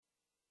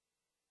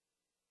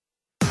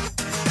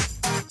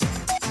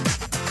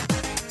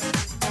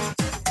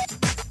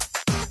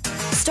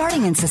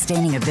Starting and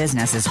sustaining a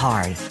business is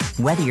hard,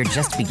 whether you're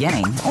just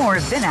beginning or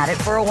have been at it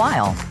for a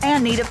while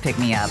and need a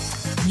pick-me-up.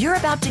 You're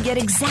about to get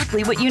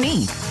exactly what you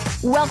need.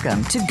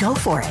 Welcome to Go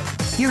For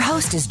It. Your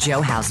host is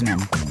Joe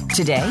Hausman.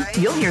 Today,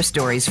 you'll hear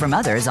stories from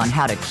others on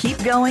how to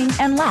keep going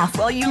and laugh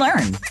while you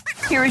learn.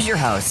 Here is your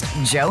host,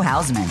 Joe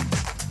Hausman.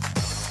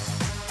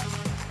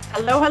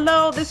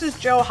 Hello. This is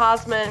Joe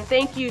Hausman.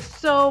 Thank you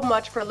so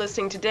much for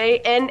listening today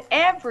and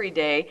every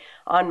day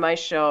on my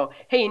show.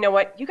 Hey, you know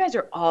what? You guys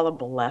are all a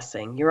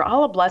blessing. You're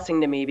all a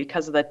blessing to me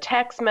because of the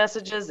text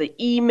messages, the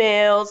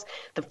emails,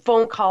 the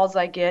phone calls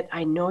I get.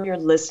 I know you're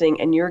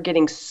listening and you're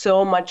getting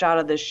so much out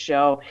of this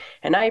show,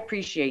 and I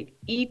appreciate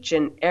each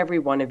and every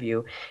one of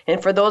you.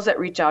 And for those that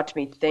reach out to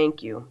me,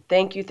 thank you.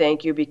 Thank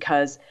you,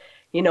 because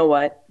you know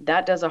what?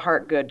 That does a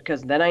heart good,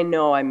 because then I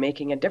know I'm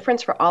making a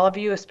difference for all of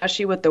you,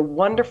 especially with the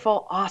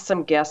wonderful,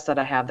 awesome guests that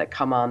I have that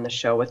come on the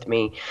show with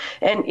me.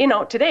 And,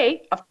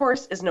 today, of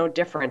course, is no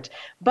different.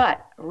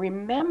 But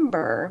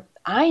remember,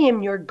 I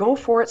am your Go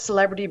For It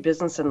celebrity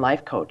business and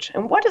life coach.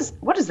 And what does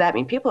that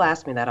mean? People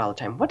ask me that all the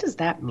time. What does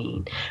that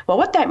mean? Well,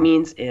 what that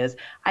means is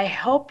I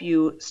help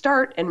you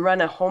start and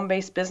run a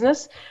home-based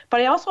business,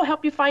 but I also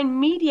help you find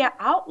media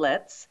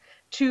outlets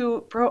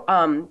to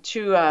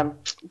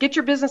get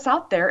your business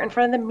out there in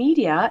front of the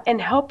media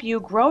and help you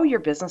grow your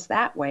business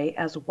that way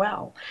as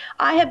well.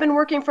 I have been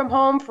working from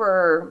home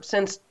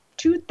since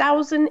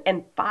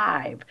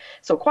 2005,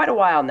 so quite a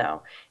while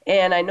now.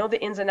 And I know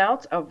the ins and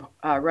outs of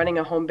running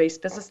a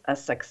home-based business, a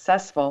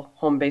successful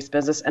home-based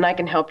business, and I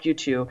can help you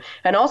too.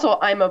 And also,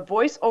 I'm a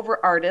voiceover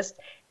artist,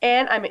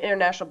 and I'm an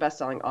international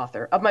best-selling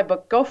author of my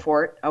book, Go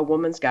For It, A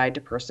Woman's Guide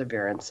to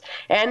Perseverance.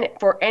 And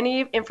for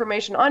any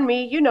information on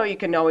me, you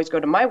can always go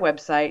to my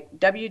website,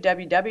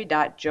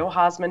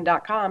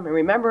 www.joehausman.com. And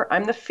remember,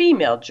 I'm the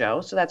female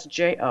Joe, so that's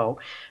J-O,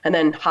 and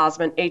then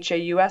Hausman,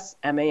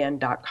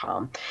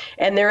 Hausman.com.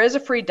 And there is a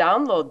free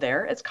download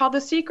there. It's called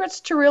The Secrets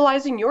to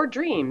Realizing Your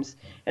Dreams.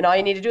 And all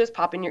you need to do is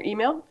pop in your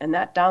email, and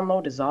that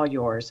download is all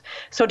yours.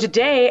 So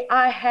today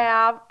I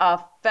have a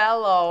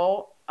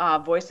fellow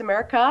Voice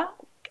America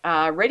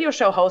radio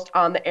show host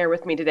on the air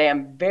with me today.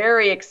 I'm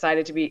very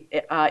excited to be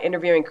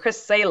interviewing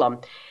Chris Salem.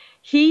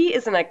 He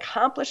is an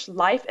accomplished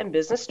life and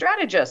business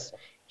strategist.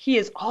 He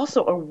is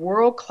also a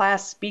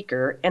world-class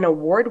speaker and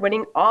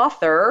award-winning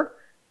author.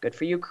 Good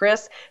for you,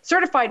 Chris.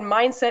 Certified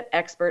mindset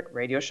expert,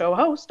 radio show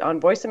host on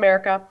Voice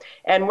America,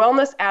 and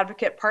wellness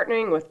advocate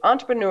partnering with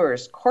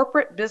entrepreneurs,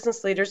 corporate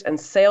business leaders, and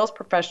sales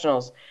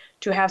professionals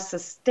to have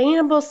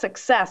sustainable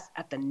success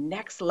at the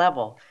next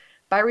level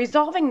by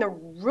resolving the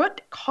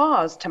root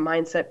cause to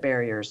mindset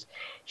barriers.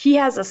 He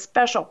has a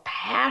special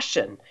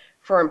passion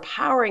for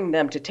empowering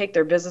them to take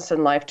their business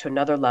and life to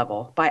another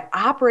level by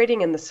operating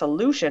in the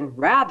solution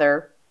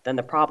rather than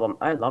the problem.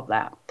 I love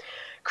that.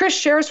 Chris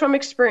shares from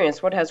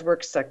experience what has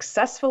worked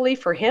successfully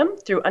for him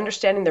through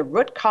understanding the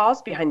root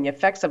cause behind the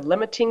effects of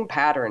limiting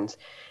patterns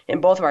in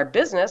both of our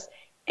business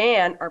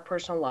and our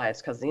personal lives.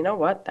 Because you know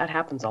what? That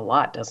happens a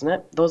lot, doesn't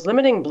it? Those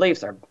limiting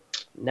beliefs are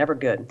never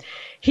good.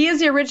 He is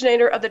the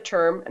originator of the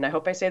term, and I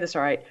hope I say this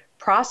all right,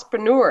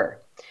 prospreneur.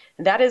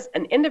 That is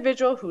an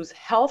individual whose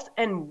health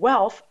and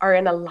wealth are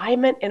in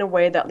alignment in a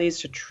way that leads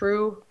to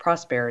true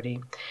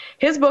prosperity.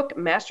 His book,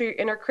 Master Your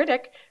Inner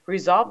Critic,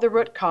 Resolve the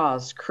Root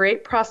Cause,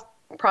 Create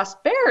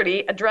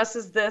Prosperity,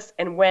 addresses this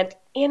and went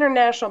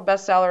international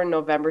bestseller in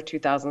November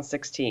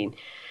 2016.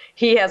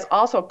 He has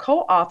also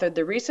co-authored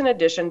the recent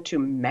edition to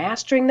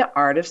Mastering the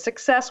Art of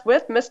Success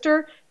with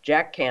Mr.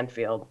 Jack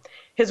Canfield.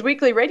 His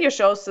weekly radio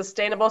show,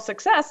 Sustainable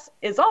Success,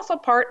 is also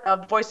part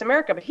of Voice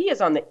America, but he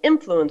is on the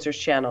Influencers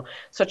channel.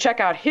 So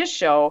check out his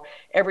show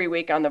every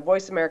week on the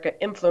Voice America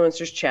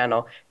Influencers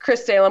channel.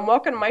 Chris Salem,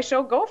 welcome to my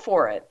show. Go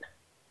For It.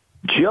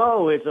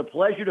 Joe, it's a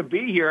pleasure to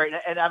be here,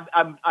 and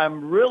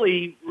I'm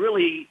really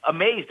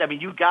amazed. I mean,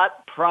 you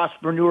got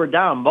prospreneur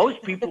down.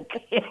 Most people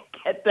can't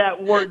get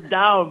that word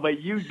down,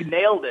 but you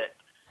nailed it.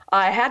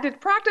 I had to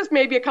practice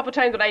maybe a couple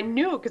times, but I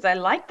knew because I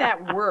like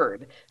that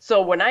word.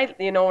 So when I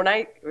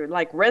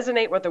like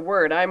resonate with the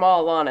word, I'm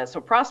all on it. So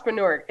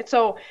prospreneur.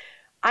 So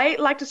I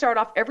like to start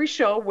off every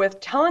show with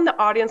telling the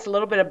audience a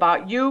little bit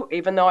about you,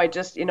 even though I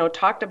just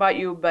talked about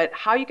you, but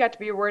how you got to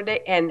be a word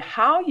day and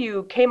how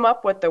you came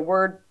up with the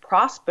word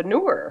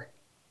prospreneur.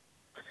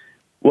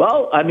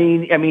 Well,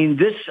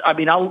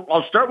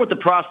 I'll start with the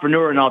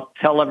prospreneur, and I'll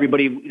tell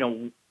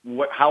everybody,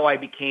 how I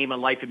became a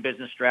life and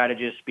business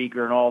strategist,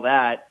 speaker, and all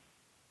that.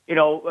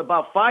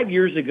 About 5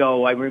 years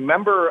ago, I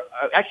remember,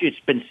 actually it's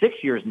been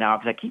 6 years now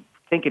because I keep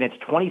thinking it's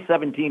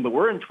 2017, but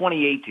we're in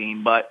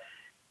 2018. But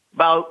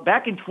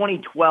back in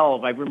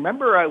 2012, I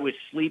remember I was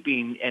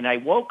sleeping and I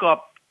woke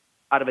up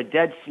out of a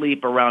dead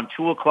sleep around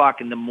 2:00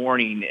 in the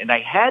morning, and I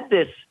had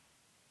this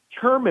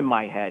term in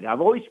my head.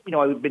 I've always,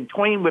 I've been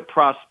toying with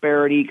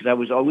prosperity because I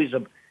was always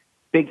a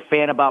big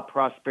fan about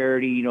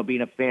prosperity,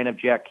 being a fan of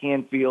Jack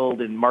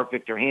Canfield and Mark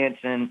Victor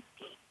Hansen.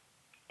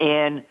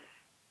 And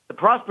the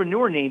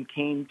prospreneur name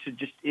came to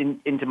just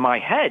into my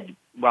head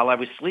while I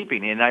was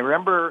sleeping. And I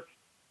remember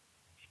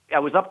I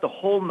was up the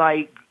whole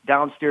night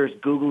downstairs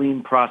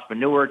Googling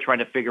Prospreneur, trying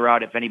to figure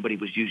out if anybody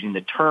was using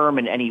the term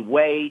in any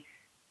way.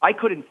 I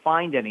couldn't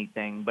find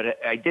anything, but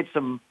I did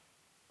some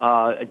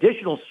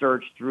additional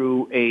search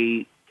through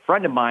a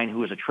friend of mine who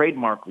was a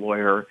trademark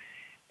lawyer,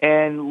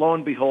 and lo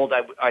and behold,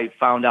 I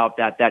found out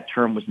that that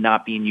term was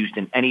not being used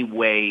in any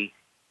way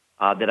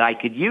that I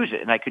could use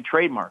it and I could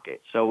trademark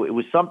it. So it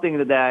was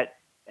something that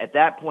at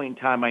that point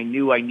in time I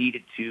knew I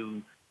needed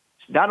to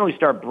not only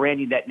start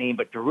branding that name,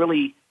 but to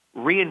really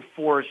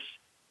reinforce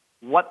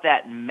what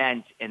that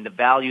meant and the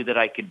value that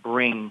I could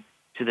bring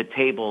to the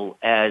table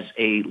as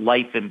a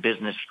life and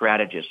business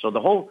strategist. So the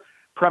whole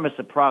premise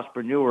of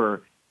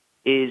Prospreneur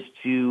is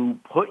to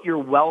put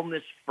your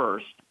wellness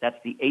first. That's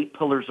the 8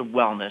 pillars of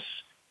wellness.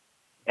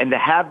 And to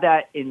have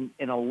that in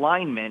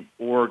alignment,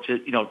 or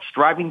to,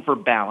 striving for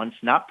balance,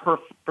 not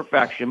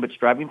perfection, but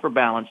striving for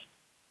balance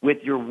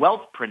with your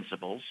wealth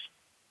principles,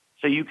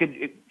 so you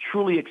could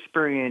truly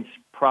experience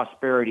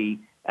prosperity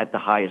at the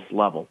highest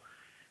level.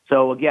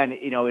 So again,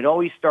 it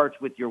always starts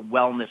with your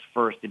wellness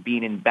first and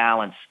being in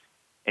balance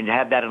and to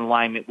have that in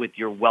alignment with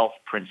your wealth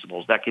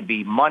principles. That could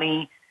be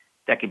money,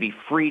 that could be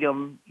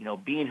freedom,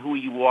 being who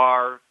you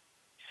are,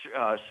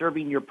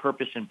 serving your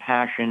purpose and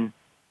passion.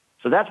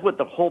 So that's what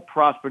the whole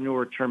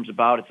Prospreneur term's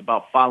about. It's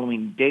about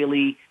following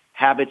daily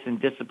habits and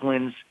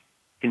disciplines,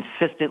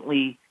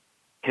 consistently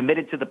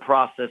committed to the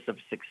process of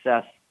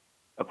success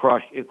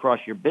across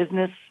your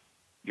business,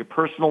 your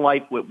personal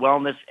life with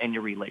wellness, and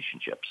your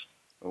relationships.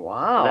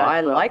 Wow, so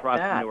I like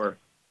Prospreneur.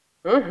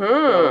 That.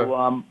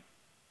 Mm-hmm.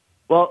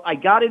 So, I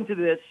got into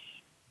this,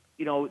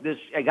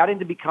 I got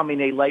into becoming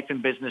a life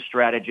and business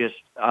strategist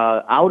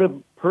out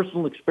of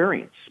personal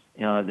experience.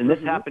 And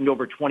this happened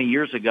over 20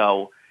 years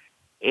ago.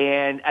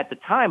 And at the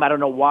time, I don't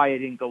know why I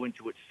didn't go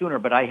into it sooner,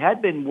 but I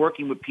had been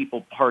working with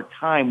people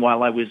part-time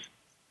while I was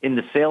in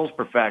the sales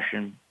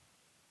profession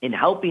in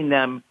helping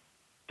them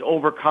to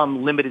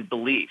overcome limited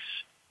beliefs.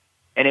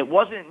 And it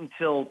wasn't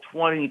until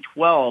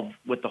 2012,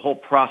 with the whole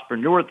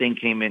Prospreneur thing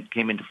came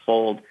into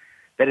fold,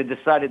 that I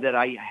decided that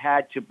I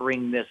had to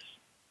bring this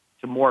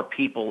to more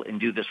people and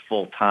do this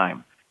full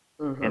time.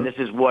 Mm-hmm. And this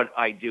is what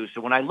I do.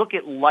 So when I look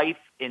at life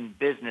in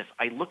business,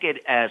 I look at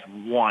it as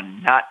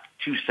one, not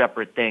two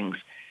separate things.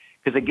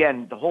 Because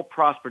again, the whole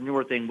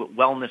Prospreneur thing with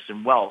wellness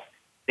and wealth,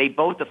 they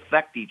both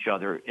affect each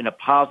other in a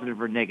positive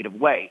or negative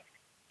way.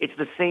 It's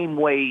the same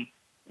way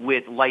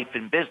with life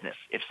and business.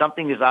 If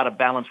something is out of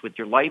balance with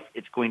your life,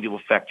 it's going to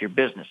affect your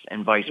business,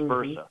 and vice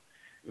versa.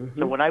 Mm-hmm.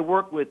 So when I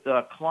work with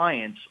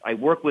clients, I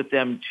work with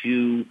them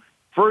to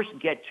first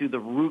get to the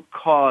root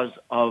cause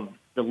of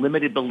the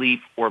limited belief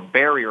or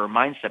barrier or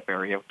mindset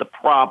barrier, the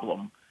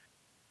problem,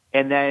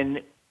 and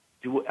then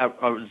to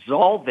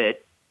resolve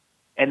it,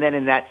 and then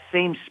in that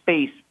same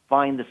space,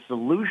 find the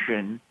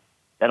solution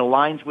that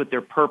aligns with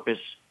their purpose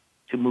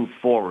to move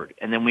forward.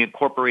 And then we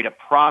incorporate a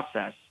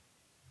process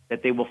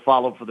that they will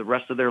follow for the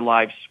rest of their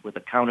lives with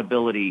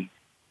accountability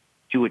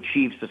to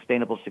achieve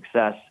sustainable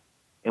success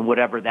in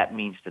whatever that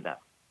means to them.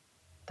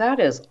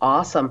 That is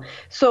awesome.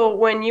 So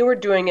when you were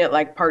doing it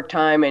like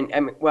part-time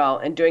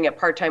and doing it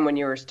part-time when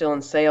you were still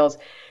in sales,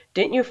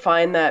 didn't you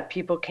find that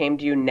people came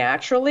to you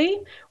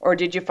naturally, or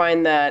did you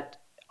find that,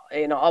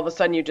 all of a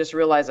sudden you just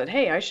realized that,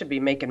 hey, I should be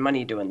making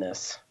money doing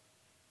this?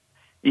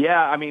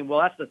 Yeah,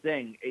 that's the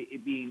thing.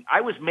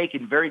 I was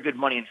making very good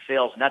money in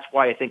sales, and that's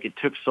why I think it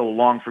took so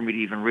long for me to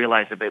even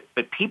realize it.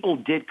 But people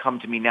did come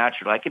to me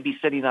naturally. I could be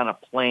sitting on a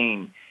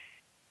plane,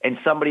 and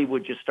somebody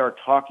would just start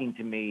talking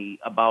to me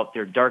about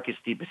their darkest,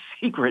 deepest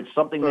secrets,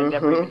 something they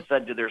never even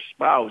said to their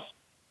spouse,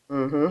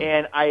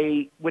 and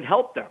I would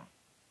help them.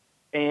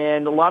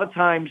 And a lot of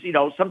times,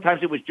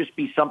 sometimes it would just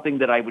be something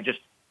that I would just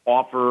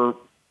offer,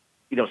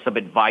 some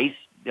advice.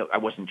 I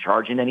wasn't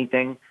charging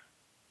anything.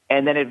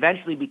 And then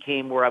eventually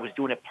became where I was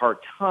doing it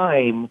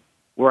part-time,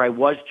 where I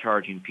was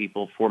charging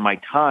people for my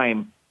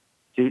time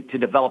to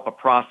develop a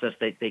process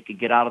that they could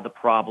get out of the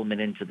problem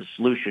and into the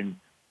solution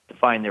to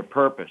find their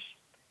purpose.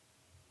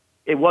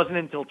 It wasn't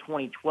until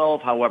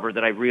 2012, however,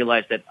 that I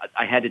realized that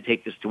I had to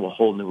take this to a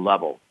whole new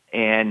level.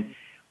 And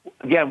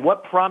again,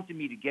 what prompted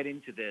me to get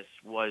into this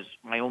was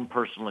my own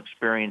personal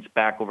experience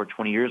back over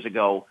 20 years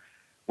ago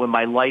when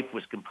my life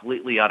was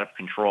completely out of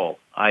control.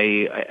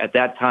 I, at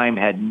that time,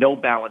 had no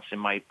balance in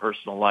my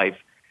personal life.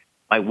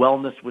 My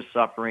wellness was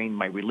suffering.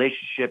 My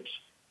relationships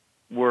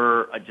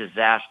were a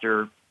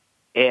disaster.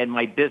 And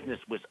my business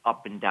was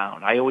up and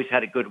down. I always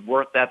had a good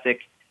work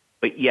ethic,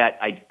 but yet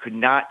I could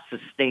not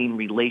sustain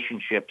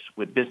relationships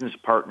with business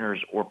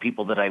partners or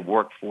people that I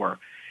worked for.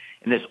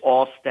 And this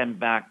all stemmed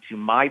back to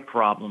my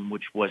problem,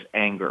 which was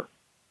anger.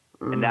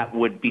 And that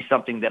would be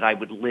something that I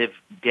would live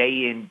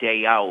day in,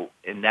 day out,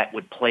 and that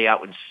would play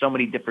out in so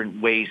many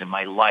different ways in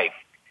my life.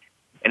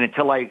 And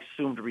until I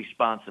assumed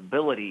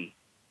responsibility,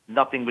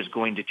 nothing was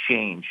going to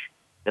change,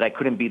 that I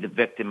couldn't be the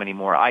victim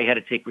anymore. I had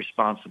to take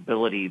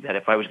responsibility that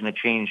if I was going to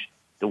change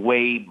the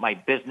way my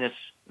business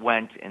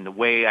went and the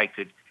way I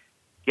could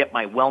get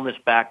my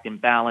wellness back in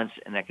balance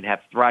and I could have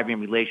thriving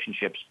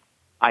relationships,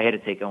 I had to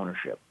take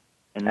ownership.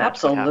 And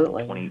that's what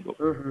Absolutely. happened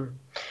 20. Hmm.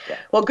 Yeah.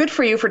 Well, good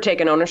for you for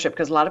taking ownership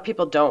because a lot of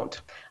people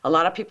don't. A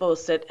lot of people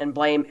sit and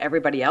blame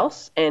everybody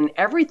else and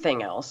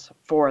everything else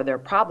for their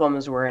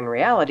problems, where in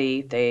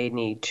reality, they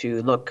need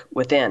to look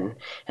within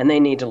and they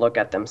need to look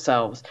at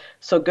themselves.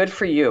 So good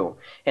for you.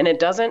 And it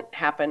doesn't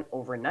happen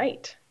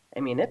overnight. I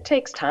mean, it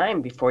takes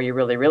time before you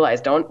really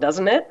realize,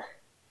 doesn't it?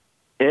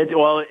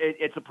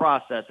 It's a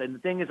process. And the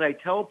thing is, I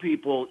tell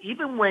people,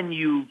 even when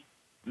you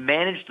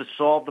manage to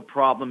solve the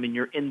problem and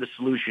you're in the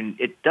solution,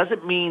 it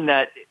doesn't mean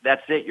that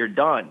that's it, you're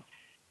done.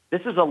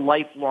 This is a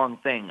lifelong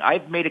thing.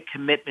 I've made a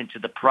commitment to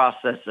the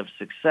process of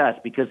success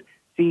because,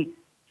 see,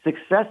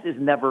 success is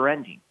never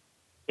ending.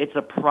 It's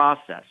a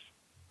process.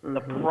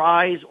 The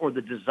prize or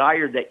the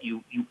desire that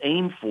you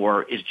aim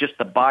for is just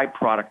the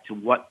byproduct to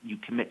what you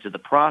commit to the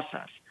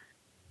process.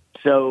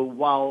 So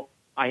while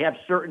I have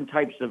certain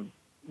types of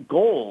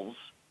goals,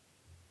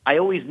 I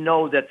always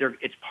know that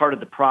it's part of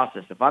the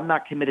process. If I'm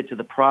not committed to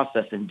the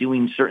process and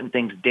doing certain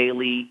things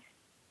daily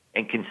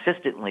and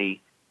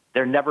consistently,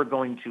 they're never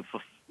going to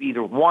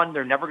either one,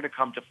 they're never going to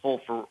come to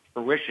full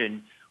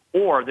fruition,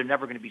 or they're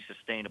never going to be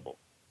sustainable.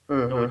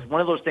 So it's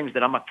one of those things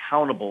that I'm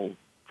accountable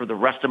for the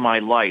rest of my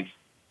life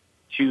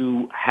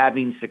to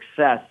having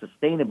success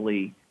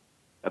sustainably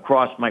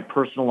across my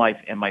personal life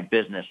and my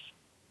business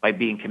by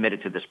being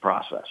committed to this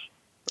process.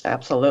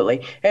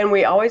 Absolutely. And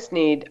we always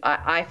need,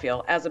 I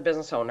feel, as a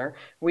business owner,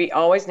 we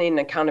always need an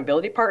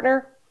accountability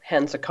partner,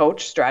 hence a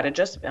coach,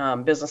 strategist,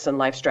 business and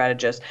life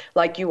strategist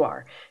like you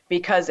are,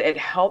 because it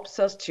helps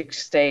us to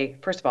stay,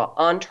 first of all,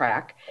 on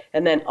track,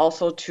 and then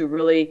also to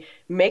really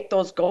make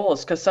those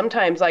goals. Because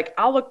sometimes, like,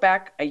 I'll look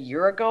back a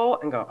year ago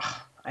and go,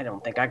 "Ugh, I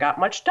don't think I got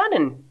much done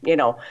in,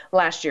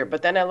 last year."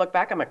 But then I look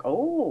back, I'm like,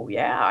 oh,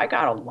 yeah, I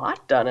got a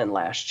lot done in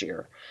last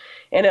year.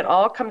 And it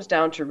all comes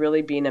down to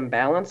really being in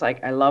balance.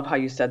 Like, I love how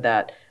you said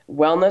that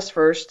wellness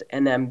first,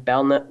 and then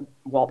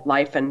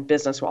life and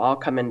business will all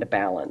come into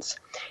balance.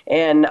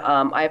 And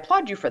I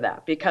applaud you for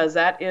that because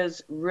that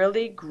is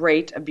really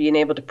great of being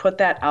able to put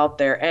that out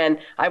there. And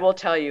I will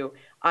tell you,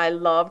 I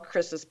love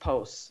Chris's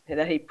posts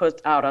that he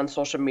puts out on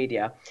social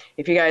media.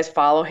 If you guys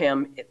follow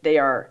him, they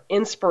are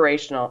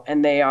inspirational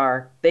and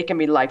they can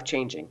be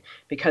life-changing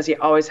because he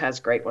always has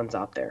great ones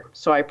out there.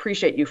 So I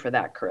appreciate you for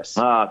that, Chris.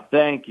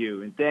 Thank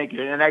you. And thank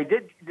you. And I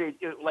did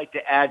like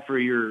to add for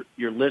your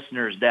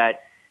listeners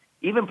that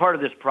even part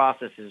of this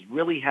process is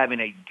really having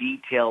a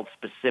detailed,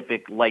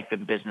 specific life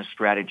and business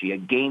strategy, a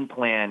game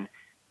plan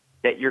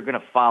that you're going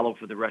to follow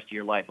for the rest of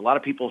your life. A lot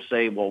of people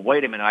say, well,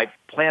 wait a minute,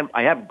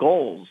 I have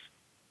goals,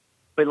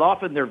 but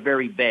often they're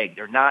very vague.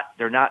 They're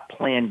not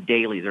planned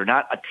daily. They're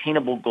not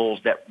attainable goals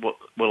that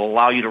will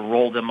allow you to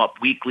roll them up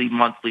weekly,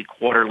 monthly,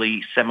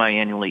 quarterly,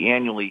 semi-annually,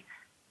 annually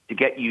to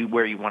get you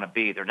where you want to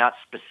be. They're not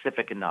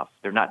specific enough.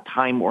 They're not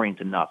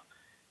time-oriented enough.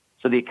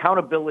 So the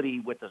accountability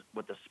with a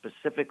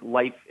specific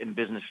life and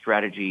business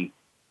strategy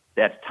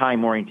that's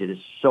time-oriented is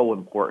so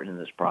important in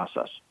this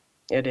process.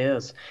 It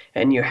is.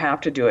 And you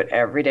have to do it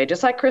every day.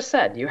 Just like Chris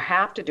said, you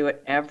have to do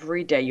it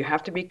every day. You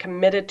have to be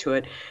committed to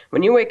it.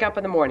 When you wake up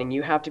in the morning,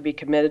 you have to be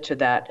committed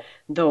to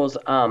those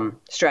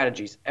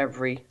strategies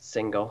every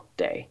single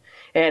day.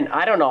 And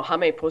I don't know how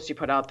many posts you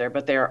put out there,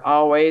 but they are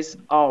always,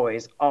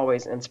 always,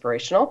 always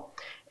inspirational.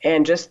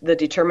 And just the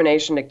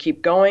determination to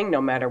keep going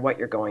no matter what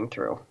you're going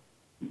through.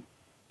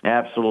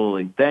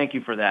 Absolutely. Thank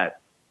you for that.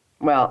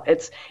 Well,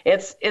 it's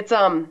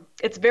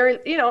very,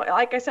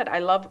 like I said,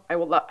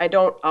 I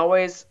don't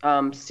always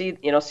see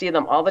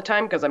them all the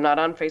time because I'm not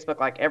on Facebook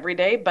like every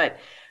day, but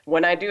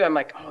when I do, I'm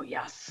like, oh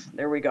yes,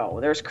 there we go.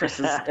 There's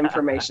Chris's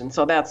information.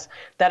 So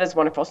that is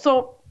wonderful.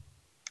 So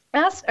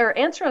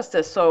answer us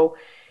this. So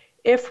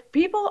if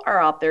people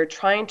are out there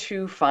trying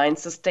to find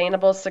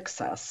sustainable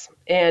success,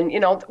 and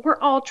we're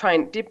all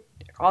trying,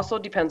 also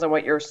depends on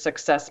what your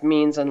success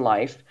means in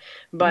life,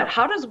 but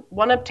how does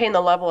one obtain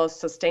the level of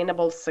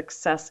sustainable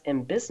success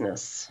in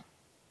business?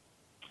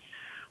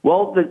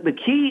 Well, the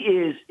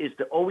key is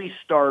to always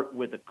start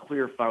with a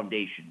clear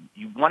foundation.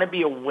 You want to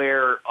be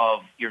aware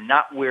of you're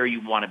not where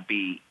you want to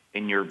be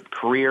in your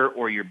career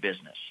or your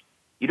business.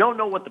 You don't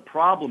know what the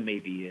problem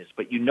maybe is,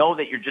 but you know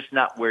that you're just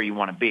not where you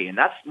want to be. And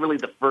that's really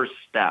the first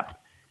step.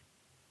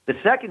 The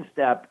second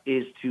step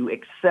is to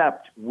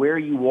accept where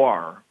you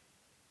are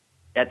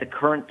at the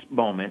current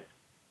moment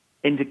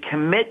and to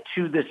commit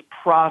to this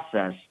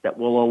process that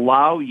will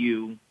allow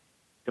you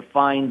to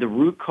find the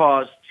root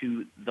cause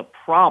to the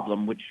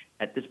problem, which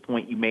at this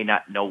point you may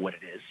not know what it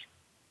is,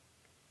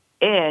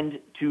 and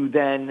to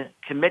then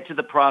commit to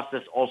the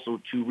process also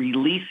to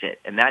release it.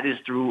 And that is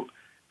through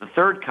the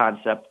third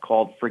concept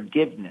called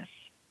forgiveness.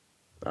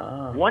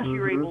 Once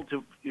you're able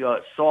to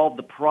solve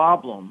the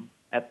problem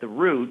at the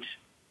root,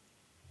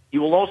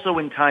 you will also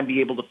in time be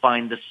able to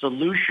find the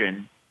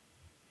solution,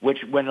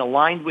 which when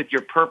aligned with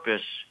your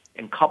purpose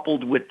and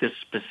coupled with this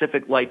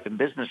specific life and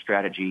business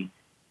strategy,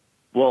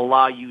 will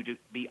allow you to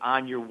be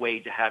on your way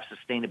to have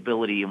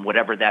sustainability and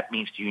whatever that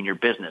means to you in your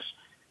business.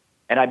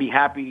 And I'd be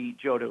happy,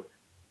 Joe, to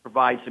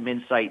provide some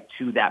insight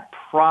to that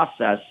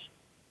process,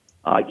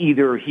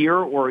 either here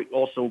or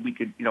also we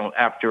could,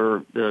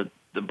 after the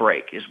the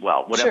break as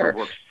well, whatever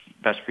works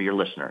best for your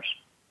listeners.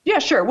 Yeah,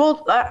 sure.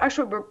 Well,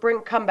 actually,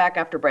 come back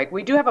after break.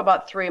 We do have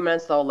about 3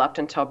 minutes, though, left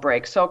until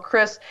break. So,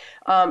 Chris,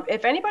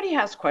 if anybody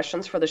has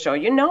questions for the show,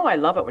 I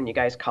love it when you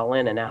guys call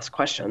in and ask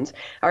questions.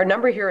 Our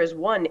number here is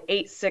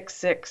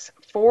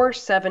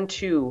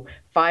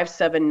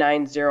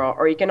 1-866-472-5790,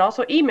 or you can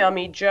also email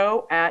me,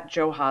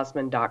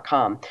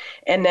 joe@joehosman.com.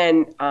 And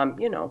then,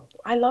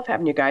 I love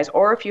having you guys.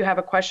 Or if you have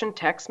a question,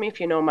 text me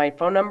if you know my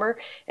phone number,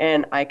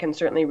 and I can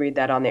certainly read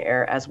that on the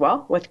air as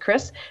well with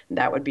Chris.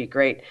 That would be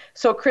great.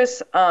 So,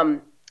 Chris,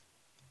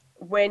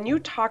 when you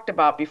talked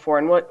about before,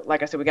 and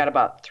like I said, we got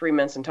about 3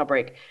 minutes until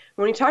break.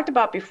 When you talked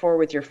about before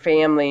with your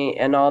family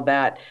and all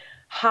that,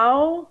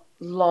 how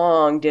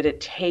long did it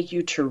take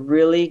you to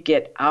really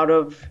get out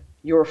of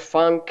your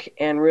funk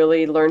and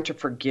really learn to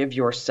forgive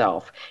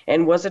yourself?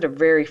 And was it a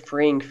very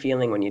freeing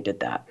feeling when you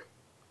did that?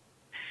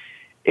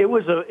 It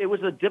was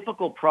a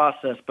difficult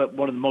process, but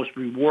one of the most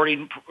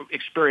rewarding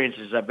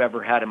experiences I've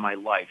ever had in my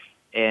life.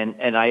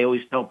 And I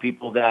always tell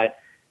people that,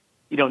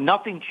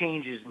 nothing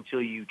changes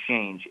until you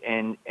change,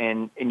 and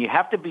you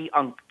have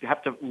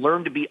to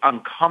learn to be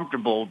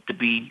uncomfortable to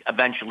be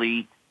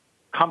eventually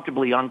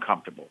comfortably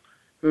uncomfortable.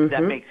 If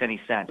that makes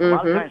any sense. A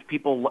lot of times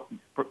people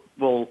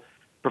will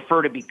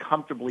prefer to be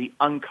comfortably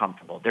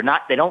uncomfortable.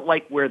 They don't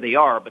like where they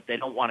are, but they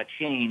don't want to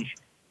change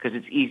because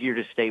it's easier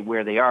to stay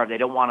where they are. They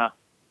don't want to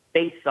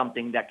face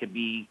something that could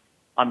be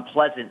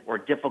unpleasant or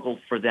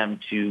difficult for them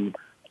to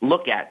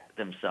look at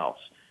themselves.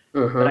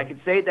 But I can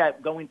say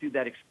that going through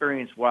that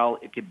experience, while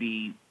it could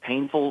be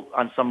painful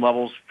on some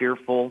levels,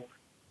 fearful,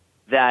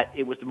 that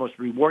it was the most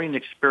rewarding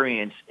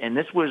experience. And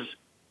this was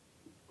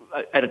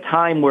at a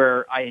time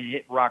where I had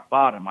hit rock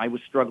bottom. I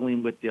was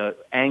struggling with the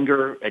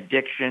anger,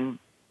 addiction.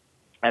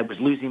 I was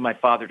losing my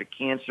father to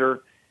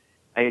cancer.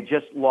 I had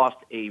just lost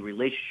a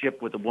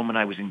relationship with a woman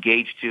I was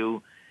engaged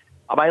to.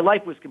 My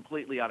life was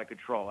completely out of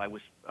control. I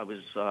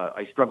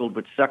struggled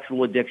with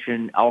sexual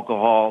addiction,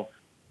 alcohol.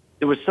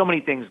 There was so many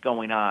things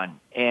going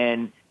on,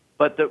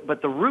 but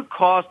the root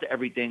cause to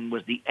everything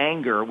was the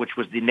anger, which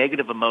was the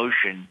negative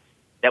emotion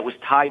that was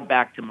tied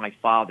back to my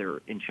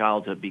father in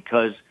childhood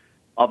because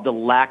of the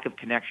lack of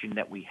connection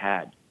that we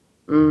had.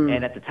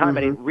 And at the time,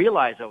 I didn't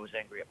realize I was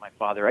angry at my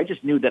father. I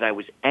just knew that I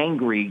was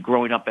angry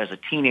growing up as a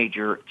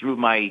teenager through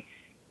my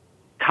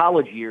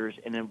college years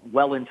and then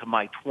well into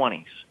my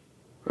 20s.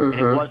 And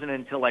it wasn't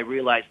until I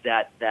realized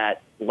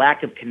that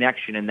lack of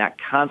connection and that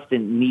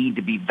constant need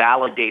to be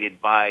validated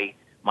by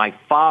my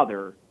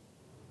father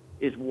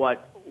is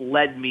what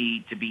led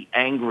me to be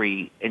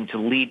angry and to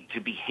lead to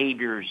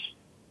behaviors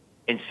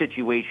and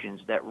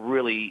situations that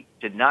really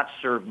did not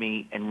serve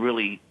me and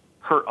really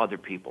hurt other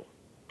people.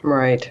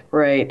 Right.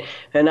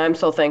 And I'm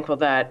so thankful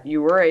that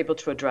you were able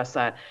to address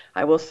that.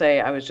 I will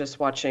say I was just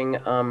watching,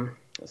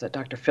 was it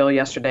Dr. Phil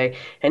yesterday,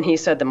 and he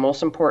said the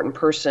most important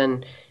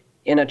person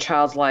in a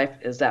child's life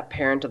is that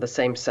parent of the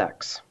same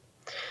sex.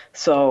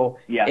 So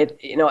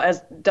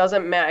as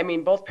doesn't matter. I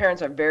mean, both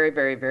parents are very,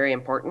 very, very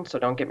important. So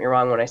don't get me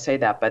wrong when I say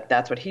that, but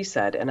that's what he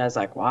said. And I was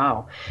like,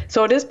 wow.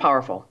 So it is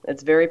powerful.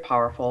 It's very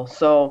powerful.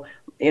 So,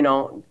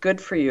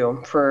 good for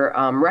you for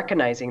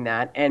recognizing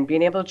that and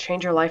being able to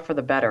change your life for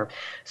the better.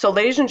 So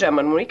ladies and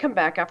gentlemen, when we come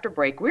back after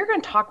break, we're going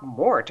to talk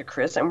more to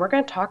Chris, and we're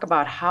going to talk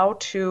about how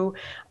to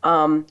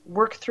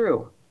work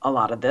through a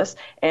lot of this.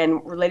 And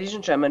ladies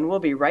and gentlemen, we'll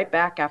be right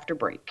back after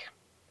break.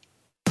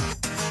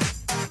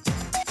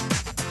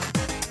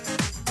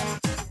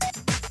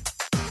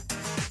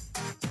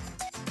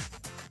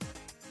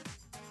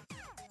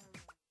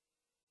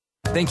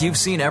 Think you've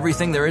seen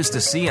everything there is to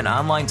see in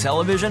online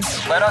television?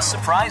 Let us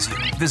surprise you.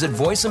 Visit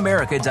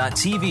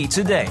voiceamerica.tv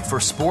today for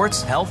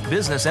sports, health,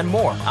 business, and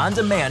more on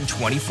demand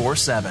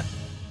 24/7.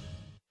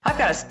 I've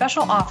got a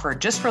special offer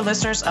just for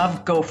listeners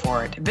of Go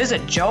For It.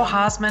 Visit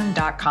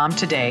joehosman.com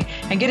today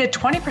and get a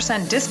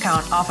 20%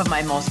 discount off of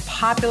my most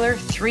popular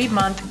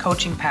 3-month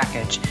coaching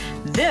package.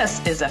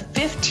 This is a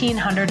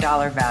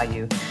 $1,500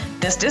 value.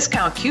 This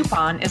discount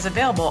coupon is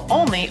available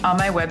only on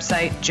my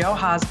website,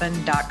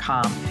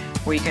 joehosman.com,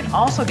 where you can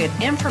also get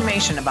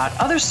information about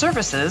other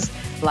services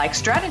like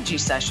strategy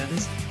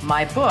sessions,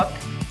 my book,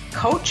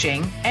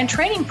 coaching, and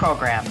training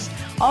programs,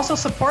 also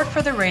support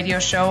for the radio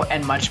show,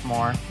 and much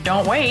more.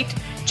 Don't wait.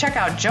 Check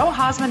out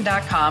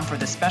joehosman.com for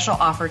the special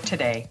offer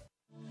today.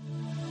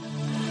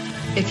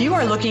 If you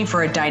are looking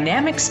for a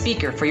dynamic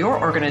speaker for your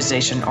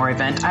organization or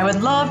event, I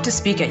would love to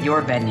speak at your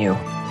venue.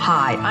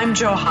 Hi, I'm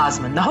Joe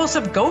Hosman, the host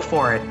of Go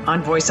For It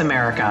on Voice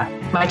America.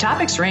 My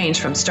topics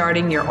range from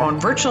starting your own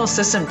virtual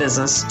assistant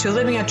business to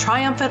living a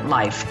triumphant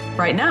life.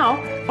 Right now,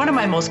 one of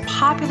my most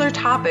popular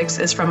topics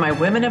is from my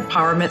Women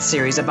Empowerment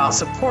series about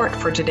support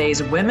for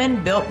today's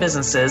women-built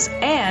businesses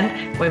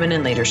and women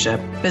in leadership.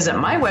 Visit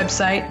my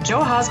website,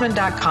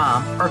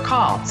 joehosman.com, or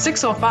call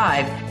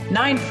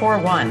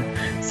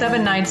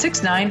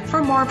 605-941-7969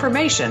 for more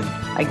information.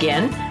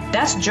 Again,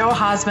 that's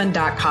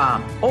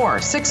joehosman.com or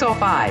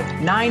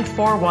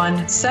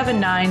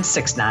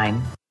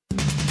 605-941-7969.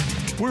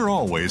 We're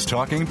always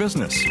talking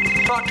business.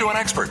 Talk to an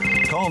expert.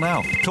 Call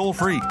now, toll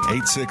free,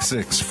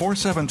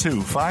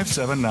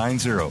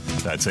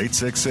 866-472-5790. That's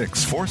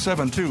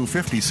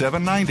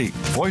 866-472-5790.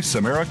 Voice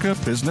America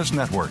Business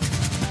Network.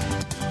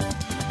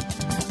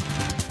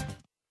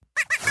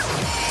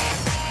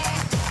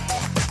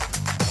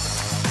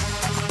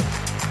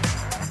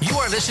 You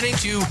are listening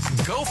to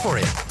Go For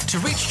It. To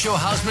reach Joe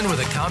Hausman with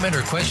a comment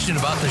or question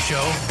about the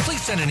show,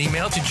 please send an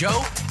email to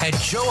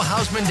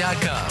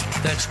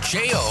joe@joehausman.com. That's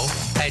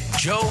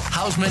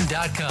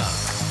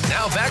joe@joehausman.com.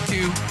 Now back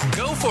to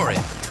Go For It.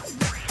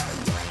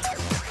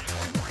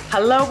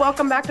 Hello,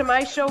 welcome back to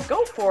my show,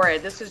 Go For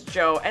It. This is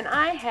Joe, and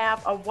I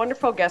have a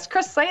wonderful guest,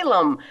 Chris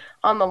Salem,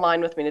 on the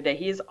line with me today.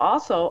 He is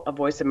also a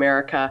Voice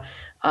America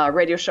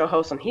radio show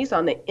host, and he's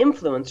on the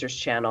Influencers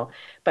channel.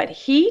 But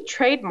he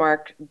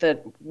trademarked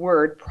the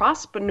word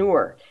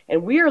prospreneur,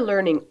 and we are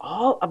learning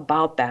all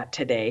about that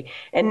today.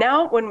 And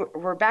now when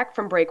we're back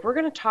from break, we're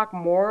going to talk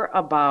more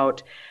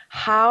about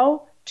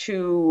how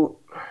to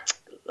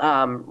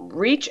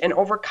reach and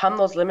overcome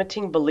those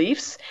limiting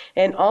beliefs,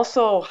 and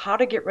also how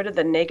to get rid of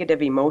the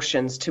negative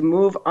emotions to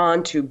move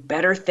on to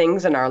better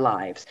things in our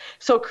lives.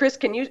 So, Chris,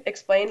 can you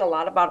explain a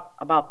lot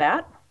about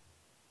that?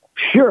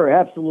 Sure,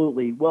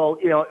 absolutely. Well,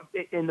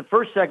 in the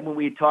first segment,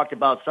 we talked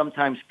about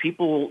sometimes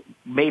people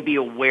may be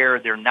aware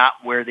they're not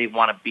where they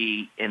want to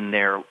be in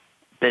their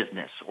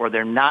business, or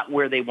they're not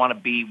where they want to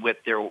be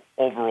with their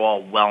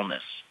overall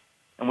wellness.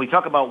 And we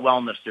talk about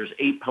wellness, there's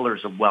 8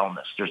 pillars of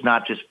wellness. There's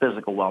not just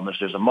physical wellness.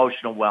 There's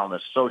emotional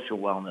wellness, social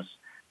wellness,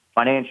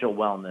 financial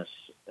wellness,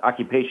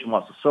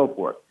 occupational wellness, and so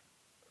forth.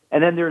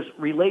 And then there's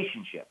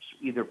relationships,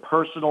 either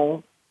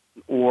personal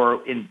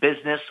or in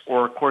business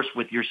or, of course,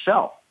 with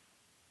yourself.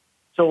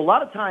 So a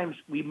lot of times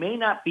we may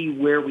not be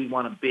where we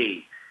want to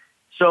be.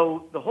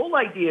 So the whole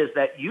idea is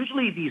that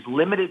usually these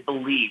limited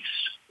beliefs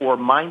or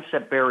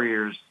mindset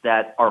barriers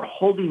that are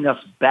holding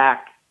us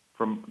back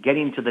from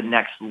getting to the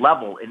next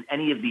level in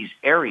any of these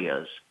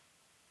areas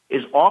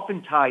is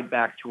often tied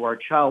back to our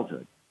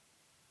childhood.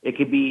 It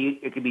could be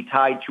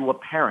tied to a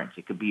parent.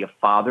 It could be a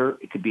father.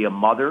 It could be a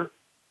mother.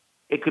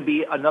 It could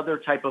be another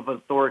type of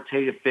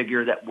authoritative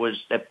figure that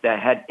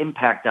had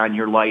impact on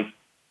your life,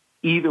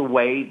 either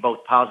way,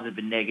 both positive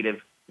and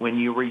negative, when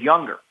you were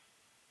younger.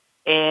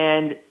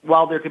 And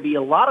while there could be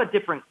a lot of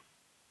different,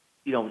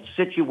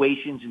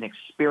 situations and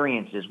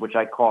experiences, which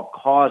I call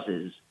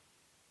causes,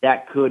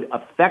 that could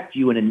affect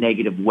you in a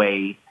negative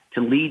way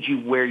to lead you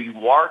where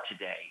you are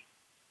today,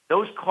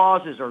 those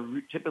causes are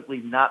typically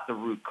not the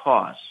root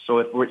cause. So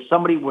if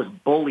somebody was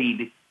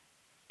bullied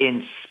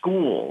in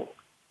school,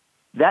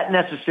 that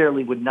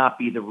necessarily would not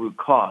be the root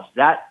cause.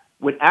 That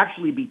would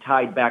actually be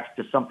tied back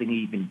to something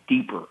even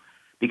deeper,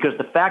 because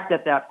the fact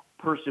that that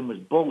person was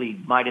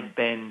bullied might have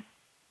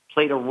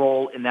played a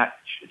role in that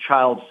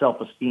child's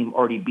self-esteem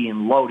already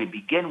being low to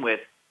begin with,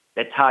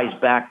 that ties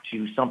back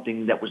to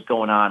something that was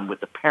going on with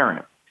the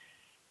parent.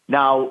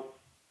 Now,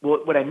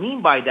 what I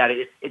mean by that,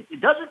 it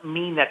doesn't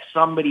mean that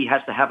somebody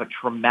has to have a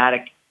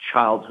traumatic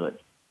childhood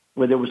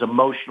where there was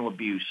emotional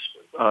abuse,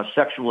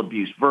 sexual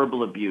abuse,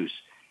 verbal abuse.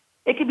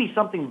 It could be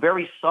something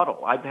very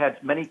subtle. I've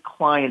had many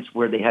clients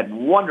where they had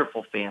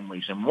wonderful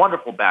families and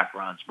wonderful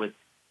backgrounds with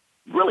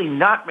really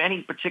not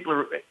any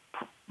particular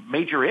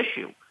major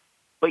issue,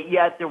 but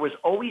yet there was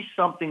always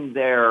something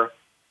there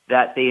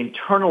that they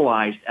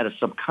internalized at a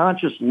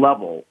subconscious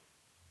level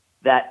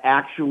that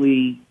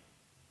actually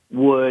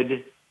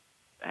would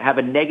have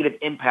a negative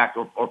impact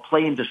or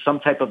play into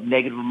some type of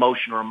negative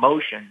emotion or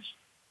emotions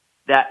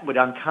that would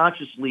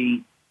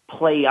unconsciously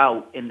play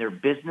out in their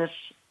business,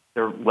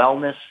 their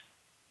wellness,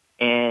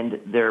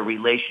 and their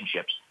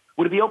relationships.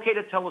 Would it be okay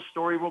to tell a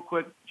story real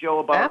quick, Joe,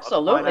 about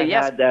Absolutely,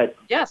 yes.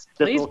 Yes,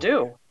 please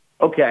do.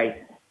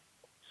 Okay.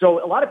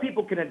 So a lot of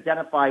people can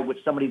identify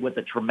with somebody with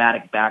a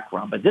traumatic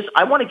background, but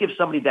I want to give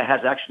somebody that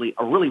has actually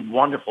a really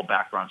wonderful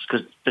background,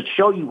 because to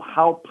show you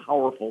how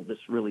powerful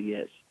this really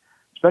is,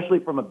 especially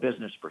from a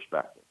business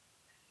perspective.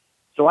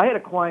 So I had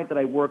a client that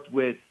I worked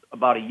with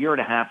about a year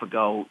and a half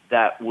ago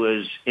that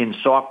was in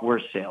software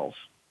sales.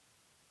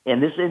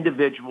 And this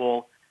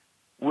individual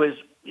was,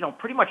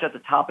 pretty much at the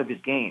top of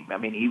his game. I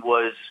mean, he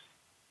was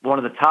one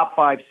of the top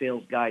 5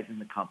 sales guys in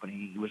the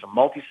company. He was a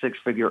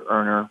multi-six-figure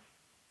earner.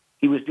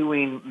 He was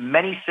doing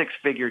many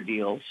six-figure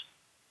deals.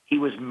 He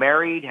was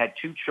married, had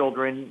 2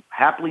 children,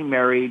 happily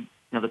married,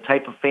 the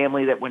type of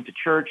family that went to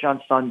church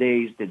on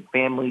Sundays, did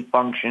family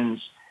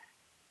functions.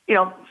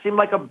 Seemed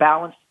like a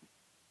balanced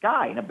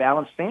guy in a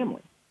balanced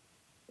family.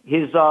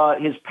 His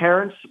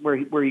parents,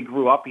 where he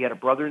grew up, he had a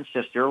brother and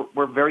sister,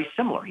 were very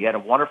similar. He had a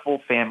wonderful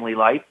family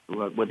life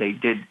where they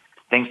did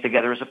things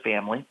together as a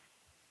family.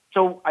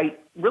 So I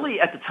really,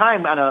 at the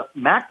time, on a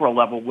macro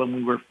level,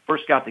 when we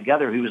first got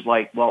together, he was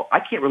like, well, I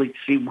can't really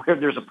see where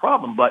there's a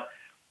problem, but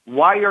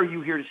why are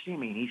you here to see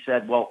me? And he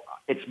said, well,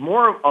 it's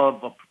more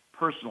of a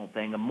personal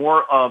thing and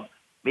more of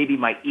maybe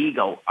my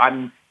ego.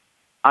 I'm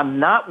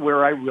not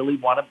where I really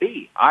want to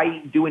be.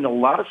 I'm doing a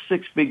lot of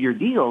 6-figure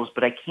deals,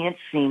 but I can't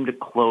seem to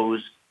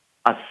close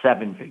a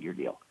 7-figure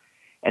deal.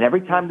 And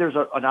every time there's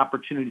an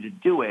opportunity to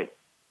do it,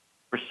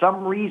 for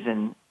some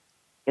reason,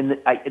 in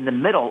the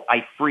middle,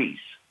 I freeze.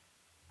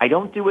 I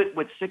don't do it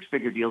with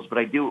six-figure deals, but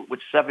I do it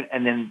with seven,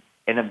 and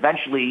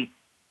eventually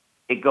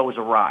it goes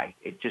awry.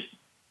 It just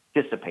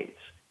dissipates.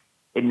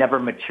 It never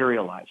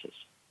materializes.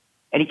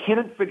 And he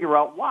couldn't figure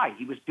out why.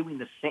 He was doing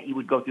the same. He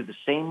would go through the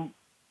same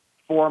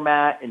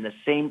format and the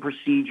same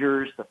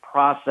procedures, the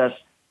process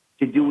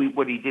to do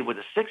what he did with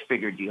a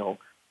six-figure deal,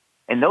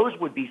 and those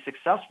would be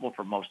successful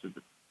for most of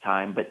the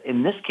time. But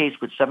in this case,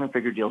 with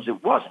seven-figure deals,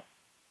 it wasn't.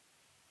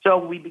 So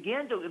we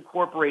began to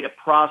incorporate a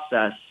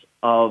process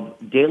of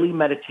daily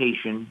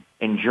meditation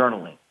and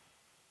journaling,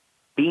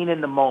 being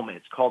in the moment.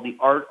 It's called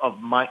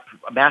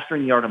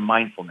Mastering the Art of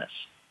Mindfulness.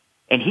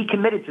 And he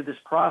committed to this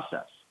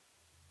process.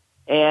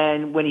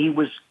 And when he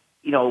was,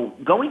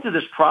 going through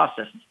this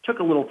process, it took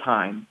a little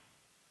time.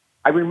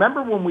 I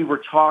remember when we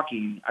were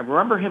talking, I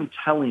remember him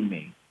telling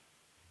me,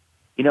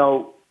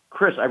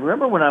 Chris, I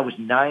remember when I was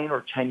 9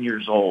 or 10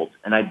 years old,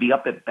 and I'd be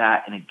up at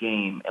bat in a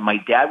game, and my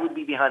dad would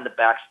be behind the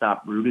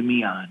backstop rooting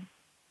me on.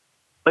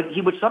 But he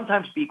would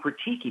sometimes be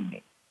critiquing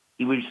me.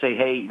 He would say,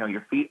 hey,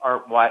 your feet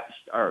aren't wide,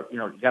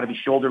 you got to be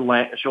shoulder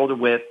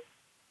width,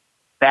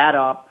 bat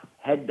up,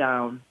 head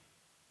down.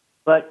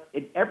 But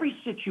in every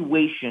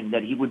situation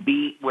that he would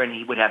be, when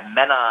he would have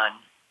men on,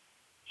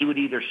 he would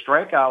either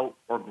strike out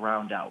or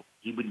ground out.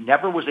 He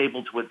never was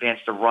able to advance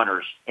the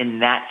runners in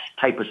that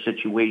type of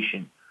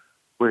situation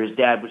where his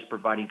dad was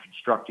providing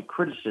constructive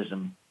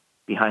criticism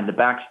behind the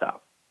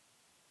backstop.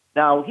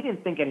 Now, he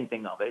didn't think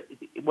anything of it.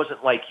 It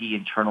wasn't like he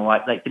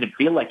internalized, didn't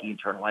feel like he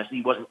internalized it.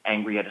 He wasn't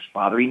angry at his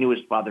father. He knew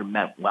his father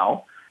meant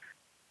well.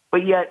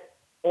 But yet,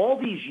 all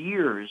these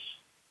years,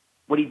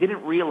 what he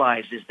didn't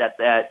realize is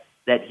that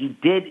he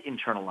did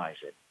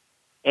internalize it.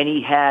 And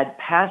he had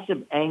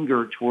passive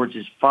anger towards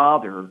his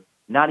father,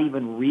 not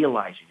even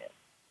realizing it.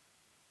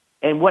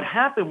 And what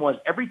happened was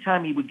every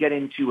time he would get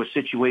into a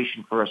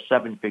situation for a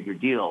seven-figure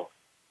deal,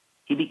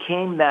 he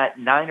became that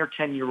 9 or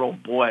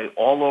 10-year-old boy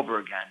all over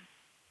again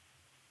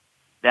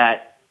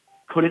that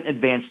couldn't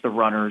advance the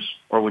runners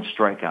or would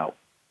strike out.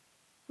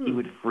 He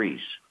would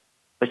freeze.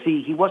 But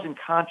see, he wasn't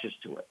conscious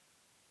to it.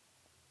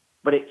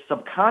 But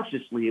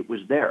subconsciously, it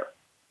was there.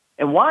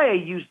 And why I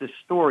use this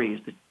story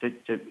is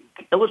to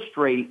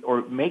illustrate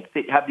or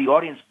have the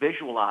audience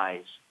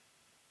visualize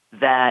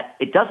that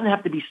it doesn't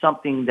have to be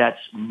something that's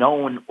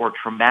known or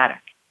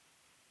traumatic.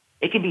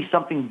 It can be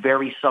something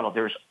very subtle.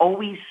 There's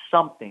always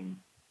something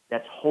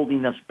that's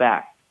holding us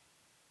back.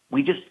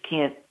 We just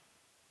can't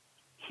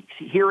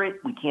hear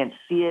it. We can't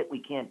see it. We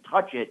can't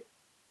touch it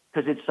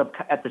because it's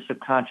at the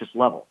subconscious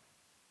level.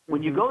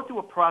 When you go through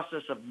a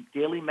process of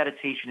daily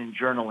meditation and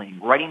journaling,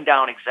 writing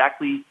down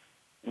exactly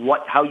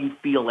how you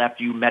feel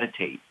after you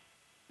meditate,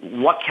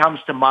 what comes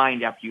to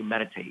mind after you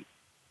meditate,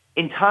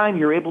 in time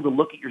you're able to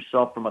look at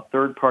yourself from a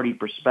third-party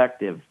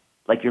perspective,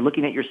 like you're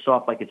looking at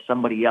yourself like it's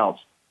somebody else,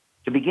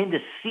 to begin to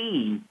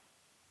see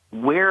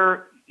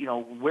where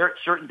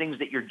certain things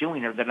that you're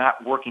doing they're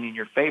not working in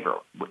your favor,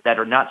 that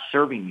are not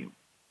serving you.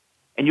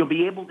 And you'll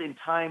be able to, in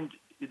time,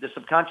 the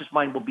subconscious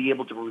mind will be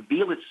able to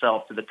reveal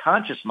itself to the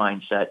conscious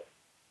mindset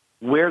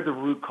where the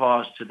root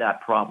cause to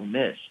that problem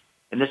is.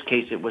 In this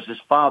case, it was his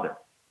father,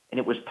 and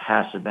it was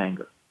passive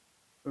anger.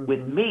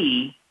 With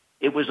me,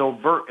 it was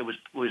overt. It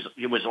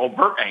was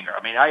overt anger.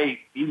 I mean,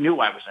 you knew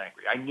I was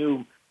angry. I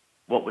knew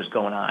what was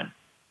going on.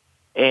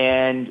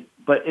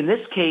 But in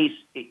this case,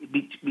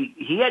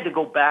 he had to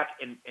go back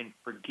and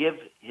forgive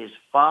his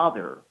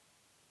father,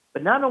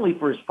 but not only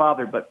for his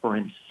father, but for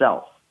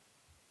himself,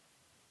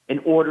 in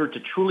order to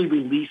truly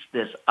release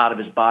this out of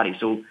his body.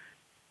 So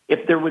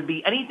if there would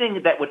be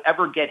anything that would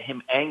ever get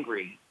him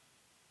angry,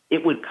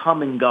 it would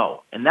come and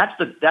go. And that's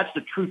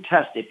the true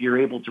test if you're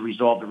able to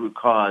resolve the root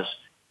cause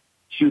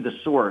to the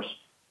source,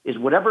 is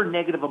whatever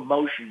negative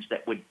emotions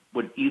that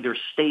would either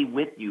stay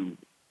with you.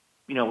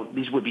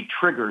 These would be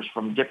triggers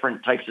from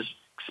different types of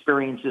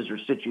experiences or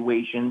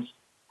situations.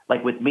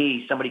 Like with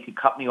me, somebody could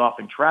cut me off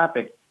in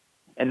traffic,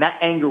 and that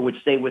anger would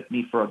stay with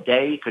me for a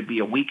day. It could be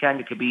a weekend.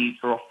 It could be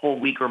for a full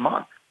week or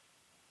month.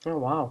 Oh,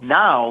 wow.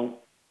 Now,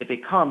 if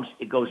it comes,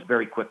 it goes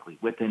very quickly,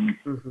 within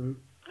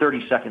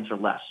 30 seconds or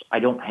less. I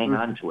don't hang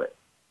on to it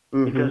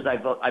because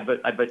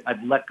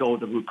I've let go of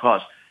the root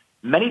cause.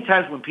 Many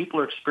times when people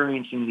are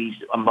experiencing these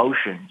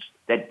emotions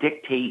that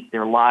dictate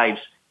their lives,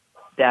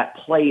 that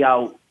play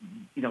out,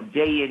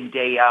 day in,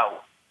 day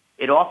out,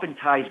 it often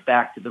ties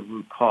back to the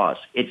root cause.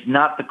 It's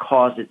not the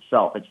cause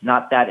itself. It's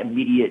not that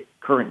immediate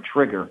current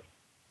trigger.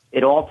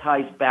 It all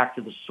ties back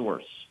to the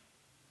source.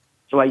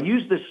 So I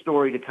use this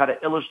story to kind of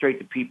illustrate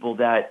to people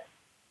that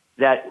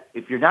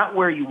if you're not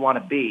where you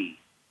want to be,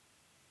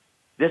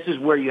 this is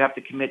where you have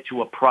to commit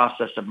to a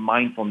process of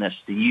mindfulness,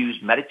 to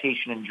use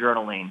meditation and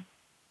journaling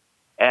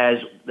as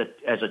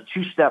a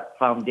two-step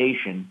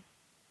foundation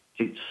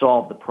to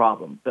solve the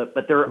problem.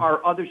 But there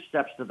are other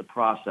steps to the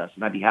process,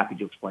 and I'd be happy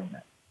to explain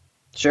that.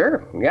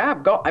 Sure. Yeah.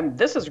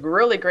 This is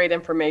really great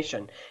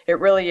information. It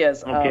really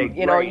is. Okay,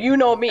 you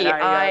know me.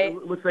 I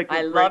looks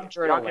love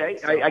journaling. Okay,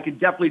 so. I could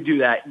definitely do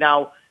that.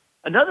 Now,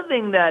 another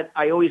thing that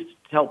I always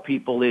tell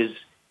people is,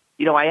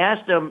 I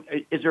asked them,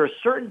 is there a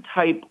certain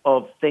type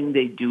of thing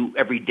they do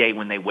every day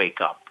when they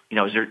wake up?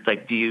 Is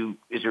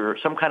there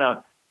some kind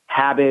of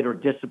habit or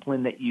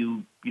discipline that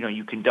you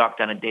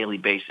conduct on a daily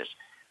basis?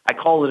 I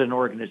call it an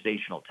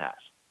organizational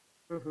task.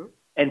 Mm-hmm.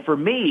 And for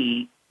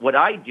me, what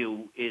I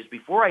do is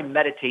before I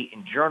meditate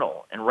and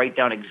journal and write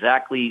down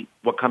exactly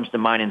what comes to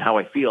mind and how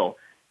I feel,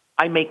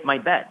 I make my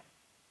bed.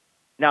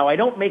 Now, I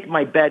don't make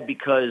my bed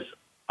because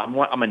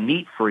I'm a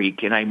neat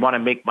freak and I want to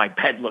make my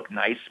bed look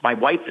nice. My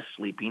wife is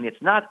sleeping. It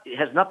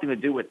has nothing to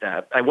do with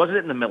that. I wasn't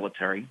in the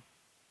military.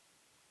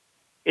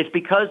 It's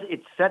because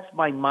it sets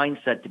my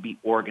mindset to be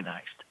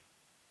organized.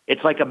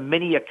 It's like a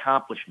mini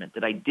accomplishment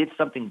that I did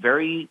something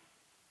very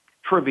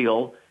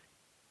trivial.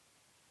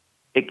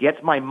 It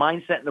gets my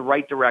mindset in the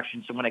right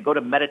direction. So when I go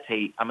to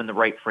meditate, I'm in the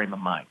right frame of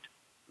mind.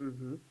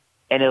 Mm-hmm.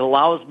 And it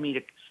allows me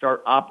to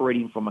start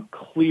operating from a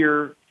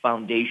clear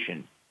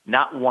foundation,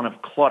 not one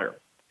of clutter.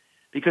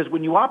 Because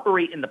when you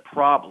operate in the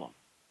problem,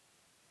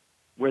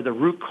 where the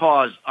root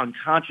cause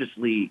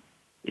unconsciously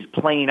is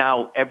playing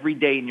out every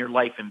day in your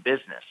life and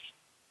business,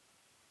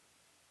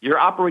 you're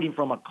operating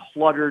from a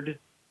cluttered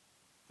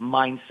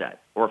mindset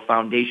or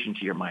foundation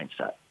to your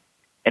mindset.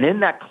 And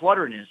in that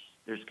clutterness,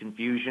 there's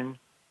confusion,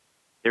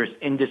 there's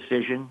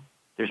indecision,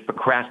 there's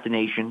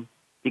procrastination,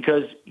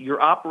 because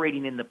you're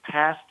operating in the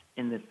past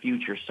and the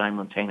future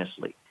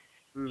simultaneously.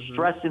 Mm-hmm.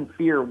 Stress and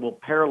fear will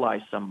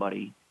paralyze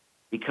somebody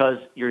because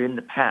you're in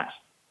the past.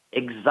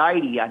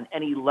 Anxiety on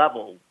any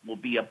level will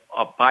be a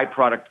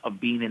byproduct of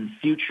being in the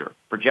future,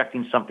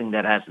 projecting something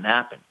that hasn't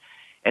happened.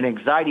 And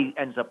anxiety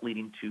ends up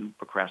leading to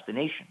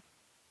procrastination.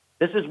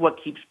 This is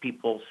what keeps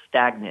people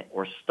stagnant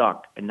or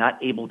stuck and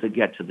not able to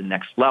get to the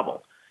next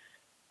level.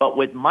 But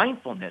with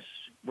mindfulness,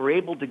 we're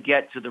able to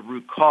get to the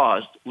root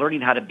cause,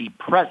 learning how to be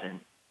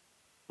present.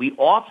 We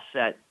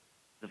offset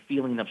the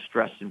feeling of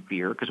stress and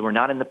fear because we're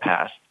not in the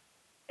past,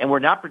 and we're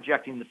not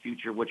projecting the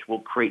future, which will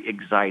create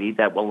anxiety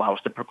that will allow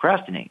us to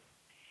procrastinate.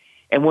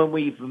 And when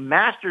we've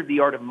mastered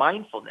the art of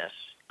mindfulness,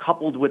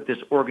 coupled with this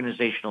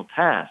organizational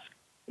task,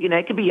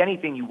 it can be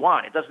anything you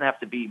want. It doesn't have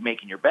to be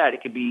making your bed.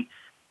 It could be,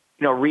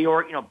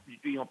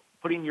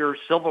 putting your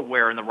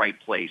silverware in the right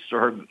place,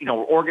 or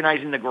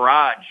organizing the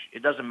garage.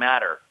 It doesn't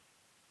matter.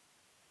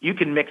 You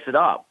can mix it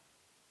up.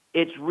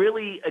 It's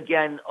really,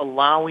 again,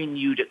 allowing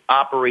you to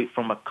operate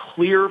from a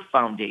clear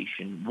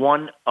foundation,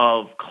 one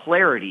of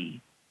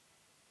clarity.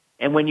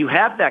 And when you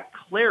have that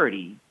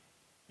clarity,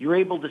 you're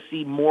able to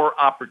see more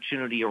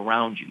opportunity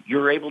around you.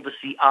 You're able to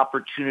see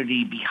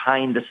opportunity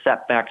behind the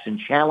setbacks and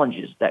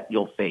challenges that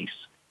you'll face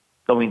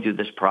going through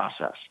this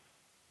process.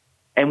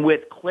 And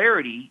with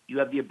clarity, you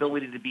have the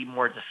ability to be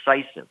more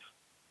decisive.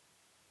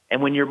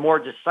 And when you're more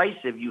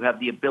decisive, you have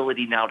the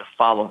ability now to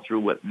follow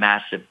through with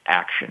massive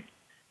action.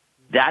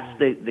 That's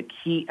the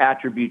key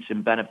attributes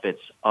and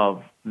benefits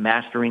of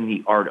mastering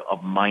the art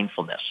of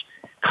mindfulness,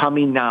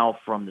 coming now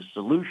from the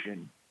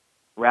solution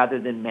rather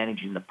than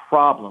managing the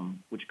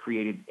problem, which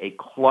created a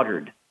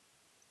cluttered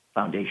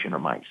foundation or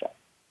mindset.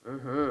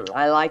 Mm-hmm.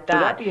 I like that. So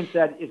that being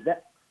said,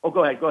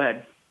 go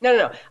ahead.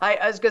 No.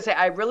 I was going to say,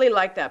 I really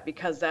like that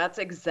because that's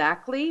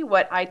exactly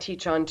what I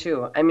teach on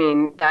too. I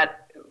mean,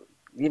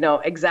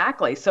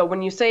 exactly. So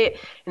when you say it,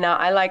 now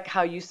I like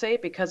how you say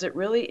it because it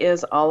really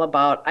is all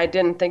about, I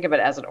didn't think of it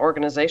as an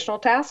organizational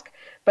task,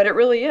 but it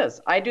really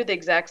is. I do the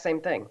exact same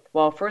thing.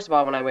 Well, first of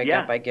all, when I wake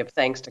up, I give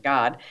thanks to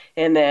God,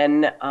 and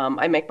then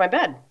I make my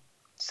bed.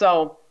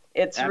 So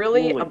it's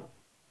Absolutely. really,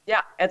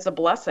 it's a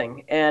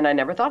blessing. And I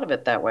never thought of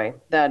it that way,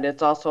 that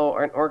it's also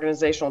an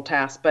organizational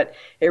task. But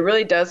it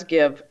really does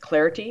give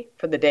clarity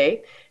for the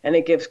day, and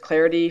it gives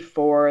clarity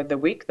for the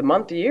week, the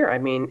month, the year. I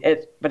mean,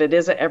 but it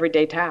is an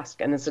everyday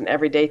task, and it's an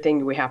everyday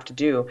thing we have to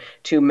do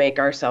to make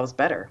ourselves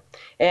better.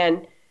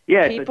 And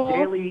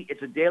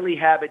it's a daily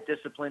habit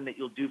discipline that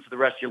you'll do for the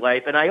rest of your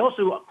life. And I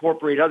also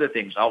incorporate other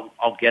things.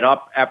 I'll get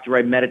up after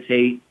I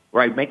meditate,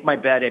 or I make my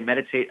bed, I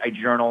meditate, I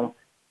journal.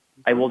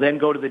 I will then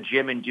go to the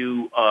gym and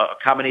do a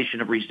combination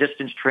of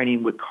resistance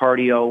training with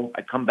cardio.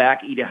 I come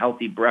back, eat a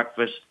healthy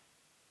breakfast.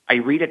 I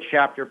read a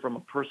chapter from a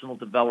personal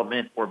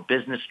development or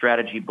business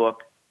strategy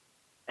book,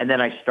 and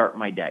then I start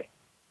my day.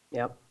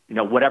 Yep.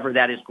 Whatever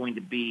that is going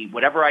to be,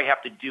 whatever I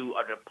have to do,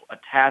 a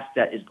task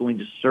that is going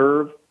to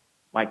serve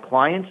my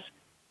clients,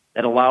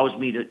 that allows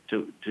me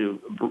to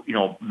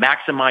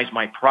maximize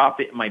my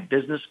profit and my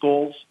business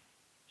goals.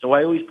 So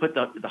I always put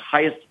the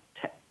highest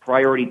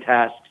priority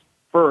tasks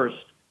first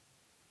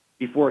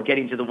before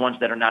getting to the ones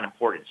that are not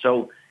important.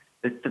 So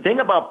the thing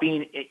about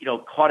being,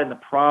 caught in the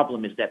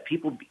problem is that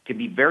people can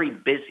be very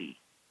busy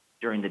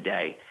during the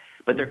day,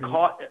 but they're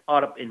caught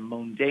up in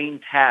mundane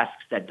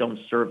tasks that don't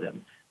serve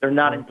them. They're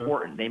not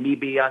important. They may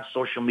be on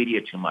social media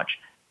too much.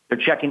 They're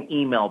checking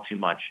email too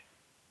much.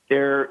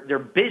 They're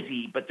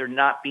busy, but they're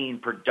not being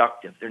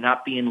productive. They're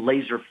not being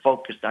laser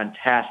focused on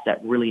tasks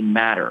that really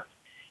matter.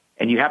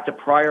 And you have to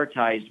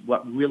prioritize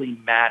what really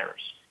matters.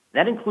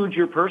 That includes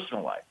your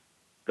personal life.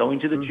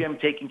 Going to the gym,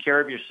 taking care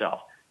of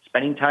yourself,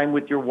 spending time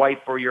with your wife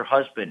or your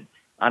husband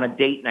on a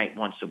date night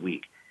once a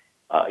week.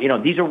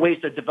 These are ways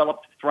to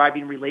develop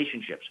thriving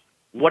relationships.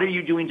 What are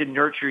you doing to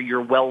nurture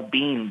your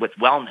well-being with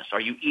wellness? Are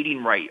you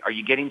eating right? Are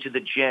you getting to the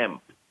gym?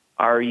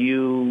 Are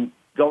you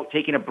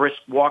taking a brisk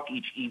walk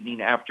each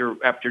evening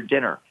after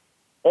dinner?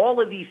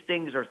 All of these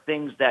things are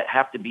things that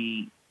have to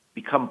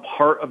become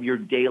part of your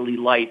daily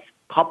life,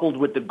 coupled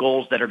with the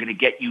goals that are going to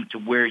get you to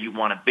where you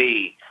want to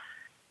be.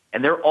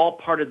 And they're all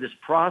part of this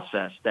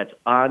process that's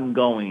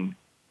ongoing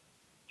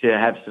to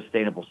have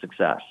sustainable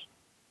success.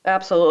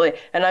 Absolutely.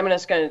 And I'm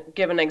just going to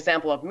give an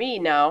example of me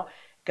now,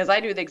 because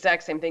I do the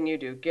exact same thing you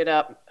do. Get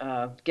up,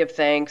 give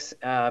thanks,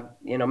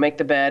 make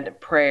the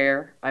bed,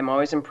 prayer. I'm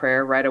always in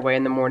prayer right away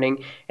in the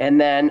morning. And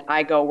then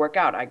I go work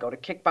out. I go to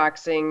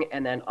kickboxing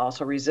and then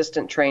also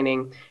resistant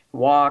training,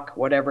 walk,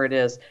 whatever it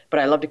is. But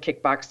I love to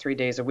kickbox 3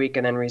 days a week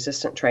and then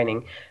resistant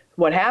training.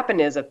 What happened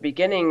is at the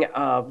beginning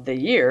of the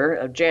year,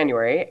 of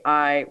January,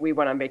 we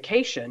went on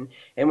vacation.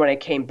 And when I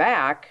came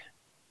back,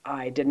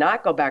 I did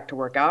not go back to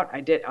work out.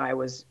 I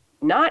was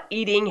not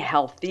eating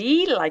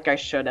healthy like I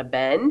should have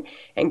been.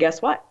 And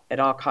guess what? It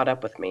all caught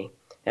up with me.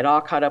 It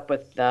all caught up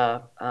with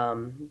the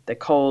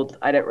cold.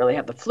 I didn't really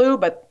have the flu,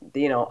 but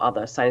all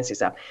the sinusy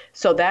stuff.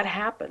 So that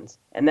happens.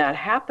 And that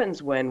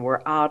happens when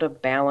we're out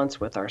of balance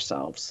with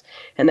ourselves.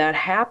 And that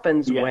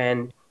happens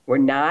when we're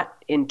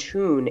not in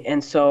tune.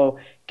 And so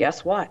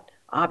guess what?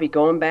 I'll be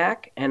going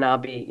back and I'll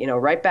be,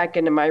 right back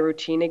into my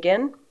routine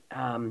again.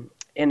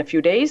 In a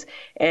few days,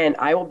 and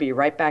I will be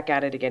right back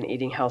at it again,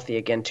 eating healthy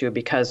again too,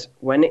 because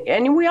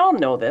and we all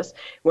know this,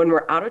 when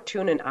we're out of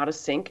tune and out of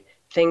sync,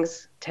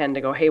 things tend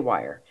to go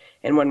haywire.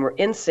 And when we're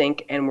in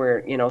sync and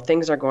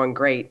things are going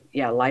great,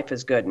 life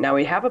is good. Now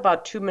we have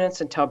about 2 minutes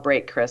until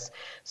break, Chris.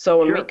 So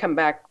when we come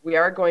back, we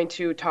are going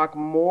to talk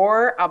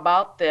more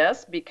about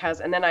this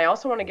and then I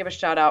also want to give a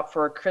shout out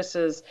for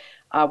Chris's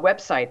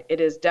website. It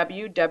is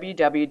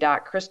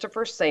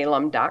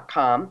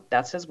www.christophersalem.com.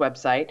 That's his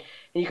website.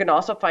 And you can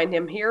also find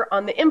him here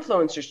on the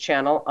Influencers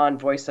channel on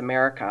Voice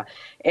America.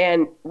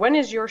 And when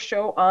is your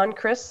show on,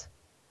 Chris?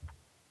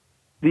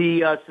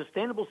 The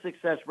Sustainable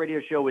Success Radio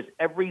Show is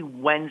every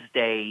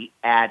Wednesday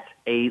at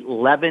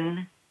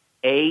 11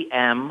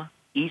 a.m.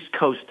 East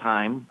Coast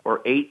time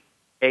or 8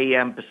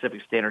 a.m.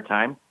 Pacific Standard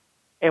Time.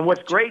 And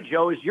what's great,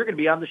 Joe, is you're going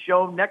to be on the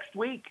show next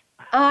week.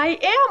 I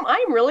am.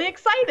 I'm really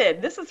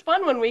excited. This is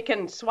fun when we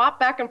can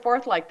swap back and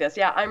forth like this.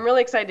 Yeah, I'm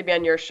really excited to be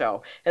on your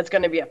show. It's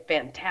going to be a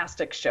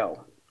fantastic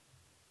show.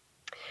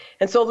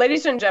 And so,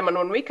 ladies and gentlemen,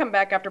 when we come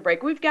back after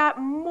break, we've got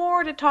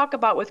more to talk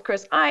about with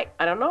Chris. I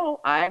don't know.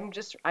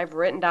 I've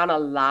written down a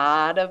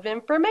lot of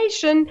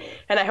information,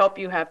 and I hope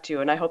you have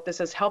too, and I hope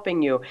this is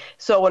helping you.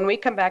 So when we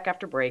come back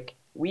after break,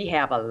 we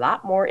have a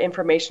lot more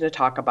information to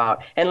talk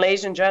about. And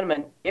ladies and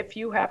gentlemen, if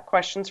you have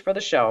questions for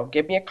the show,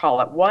 give me a call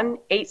at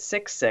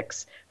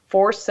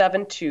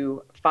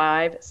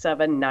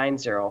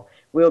 1-866-472-5790.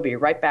 We'll be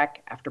right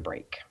back after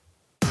break.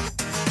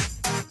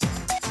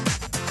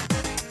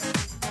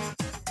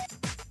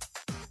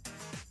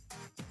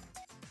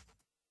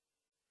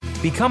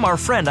 Become our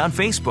friend on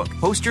Facebook.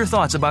 Post your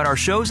thoughts about our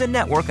shows and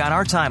network on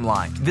our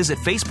timeline. Visit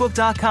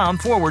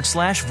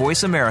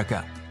facebook.com/Voice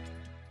America.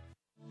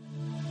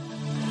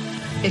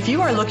 If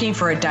you are looking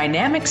for a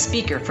dynamic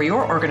speaker for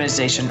your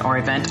organization or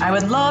event, I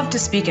would love to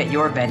speak at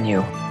your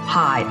venue.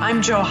 Hi,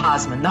 I'm Joe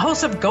Hosman, the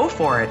host of Go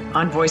For It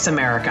on Voice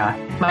America.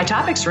 My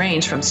topics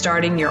range from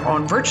starting your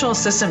own virtual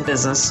assistant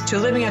business to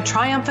living a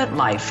triumphant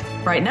life.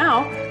 Right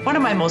now, one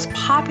of my most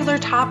popular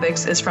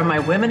topics is from my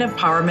Women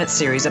Empowerment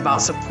series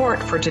about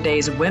support for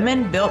today's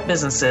women-built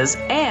businesses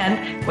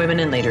and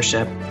women in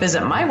leadership.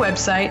 Visit my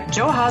website,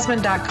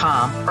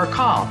 joehosman.com, or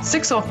call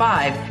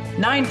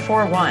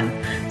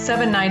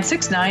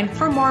 605-941-7969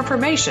 for more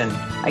information.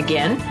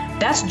 Again,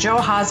 that's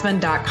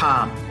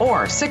joehosman.com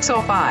or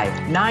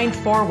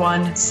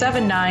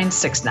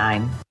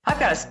 605-941-7969. I've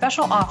got a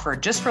special offer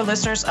just for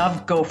listeners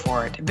of Go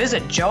For It.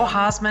 Visit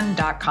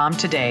joehosman.com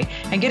today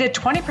and get a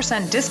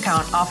 20%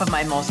 discount off of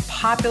my most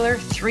popular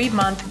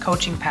 3-month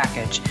coaching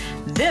package.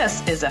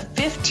 This is a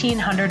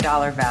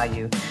 $1,500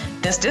 value.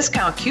 This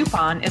discount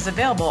coupon is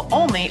available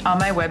only on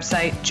my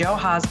website,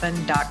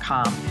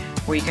 joehosman.com,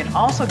 where you can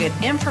also get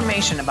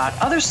information about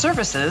other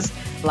services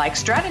like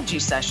strategy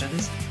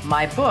sessions,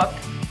 my book,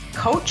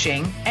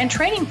 coaching, and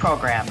training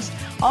programs,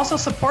 also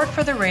support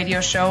for the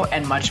radio show,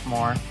 and much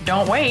more.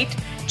 Don't wait.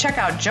 Check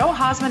out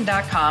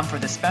joehosman.com for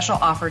the special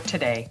offer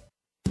today.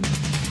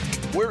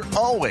 We're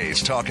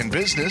always talking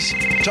business.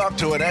 Talk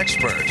to an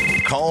expert.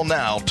 Call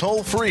now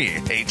toll free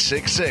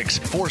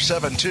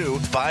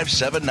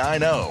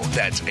 866-472-5790.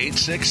 That's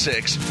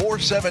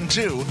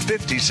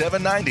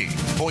 866-472-5790.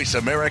 Voice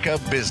America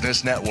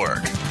Business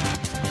Network.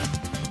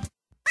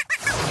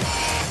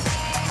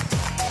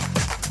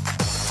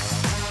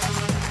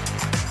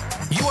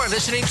 You are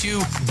listening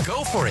to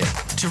Go For It.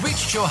 To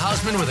reach Joe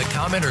Hausman with a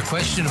comment or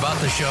question about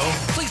the show,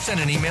 please send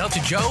an email to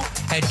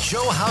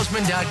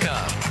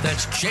joe@joehausman.com.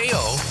 That's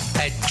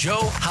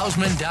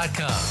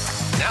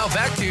joe@joehausman.com. Now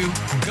back to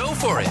Go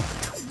For It.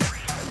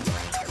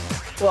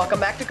 Welcome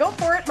back to Go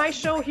For It, my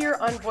show here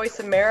on Voice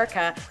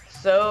America.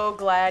 so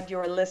glad you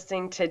are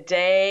listening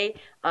today.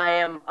 I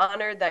am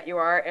honored that you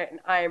are, and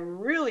I am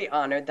really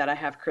honored that I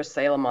have Chris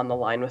Salem on the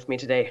line with me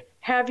today.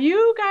 Have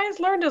you guys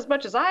learned as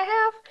much as I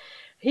have?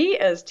 He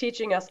is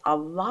teaching us a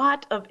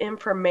lot of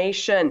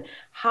information,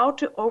 how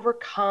to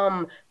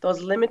overcome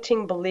those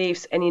limiting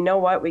beliefs. And you know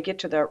what? We get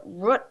to the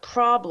root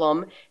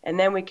problem, and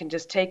then we can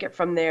just take it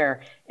from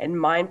there. And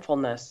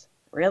mindfulness,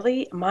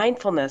 really?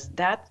 Mindfulness,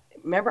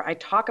 remember, I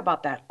talk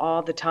about that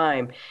all the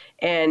time.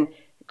 And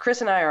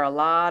Chris and I are a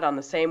lot on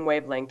the same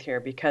wavelength here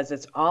because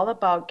it's all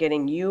about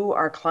getting you,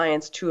 our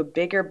clients, to a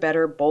bigger,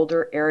 better,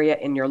 bolder area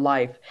in your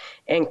life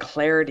and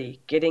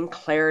clarity, getting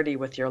clarity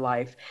with your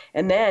life.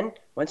 And then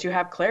once you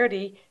have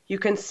clarity, you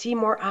can see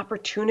more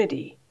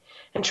opportunity.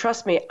 And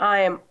trust me,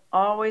 I am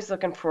always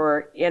looking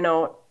for,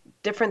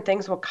 different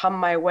things will come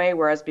my way,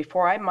 whereas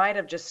before I might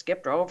have just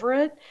skipped over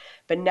it.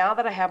 But now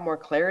that I have more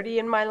clarity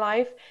in my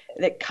life,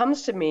 it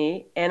comes to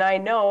me, and I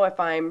know if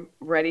I'm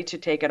ready to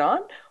take it on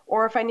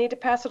or if I need to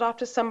pass it off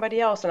to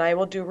somebody else, and I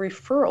will do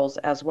referrals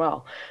as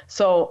well.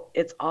 So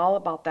it's all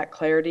about that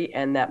clarity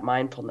and that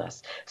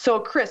mindfulness. So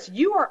Chris,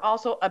 you are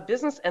also a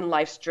business and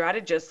life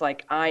strategist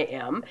like I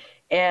am,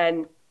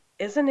 and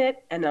isn't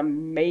it an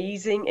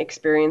amazing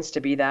experience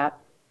to be that?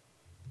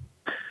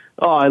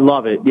 Oh, I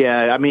love it.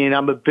 Yeah, I mean,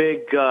 I'm a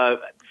big,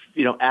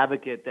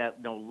 advocate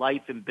that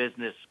life and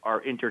business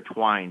are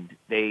intertwined.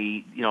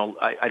 They,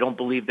 I don't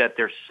believe that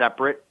they're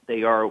separate.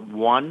 They are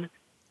one,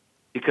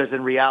 because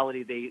in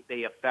reality,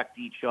 they affect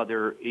each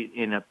other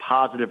in a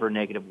positive or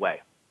negative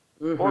way.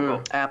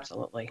 Mm-hmm.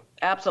 Absolutely.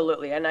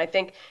 Absolutely. And I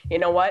think, you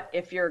know what,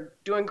 if you're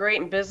doing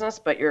great in business,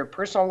 but your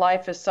personal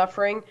life is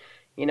suffering,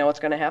 you know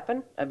what's going to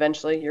happen?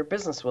 Eventually your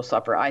business will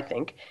suffer, I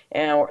think,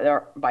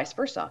 or vice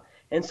versa.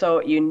 And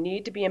so you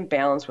need to be in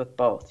balance with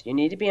both. You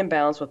need to be in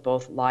balance with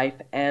both life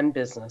and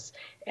business.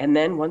 And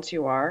then once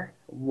you are,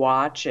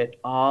 watch it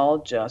all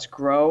just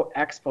grow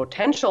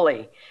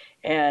exponentially.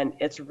 And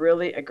it's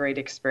really a great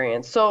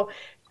experience. So,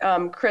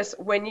 Chris,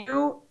 when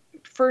you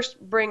first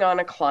bring on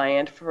a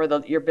client for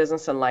your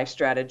business and life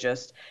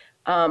strategist,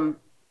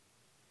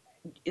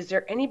 is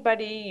there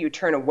anybody you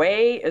turn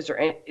away?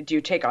 Do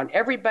you take on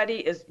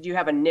everybody? Do you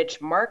have a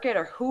niche market,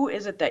 or who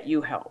is it that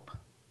you help?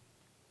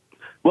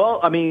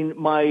 Well, I mean,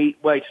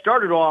 what I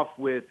started off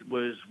with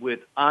was with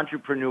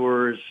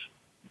entrepreneurs,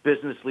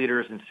 business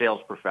leaders, and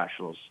sales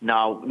professionals.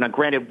 Now,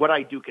 granted, what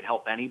I do could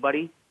help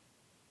anybody,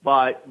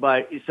 but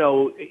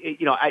so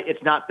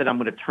it's not that I'm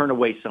going to turn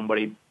away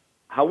somebody.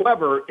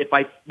 However, if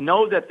I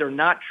know that they're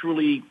not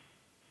truly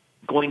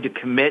going to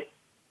commit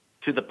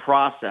to the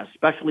process,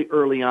 especially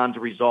early on to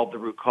resolve the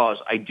root cause,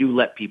 I do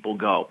let people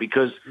go,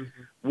 because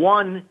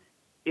one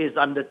is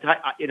I'm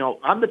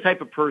the type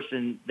of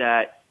person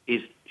that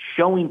is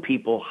showing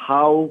people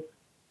how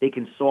they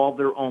can solve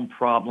their own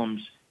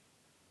problems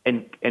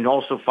and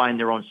also find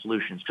their own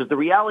solutions. Because the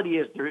reality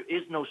is there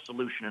is no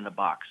solution in a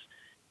box.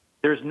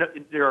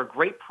 There are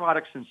great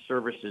products and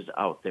services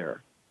out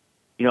there.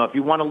 If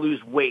you want to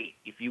lose weight,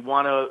 if you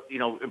want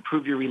to,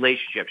 improve your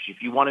relationships,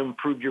 if you want to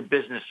improve your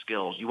business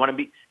skills, you want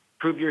to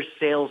improve your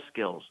sales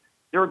skills,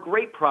 there are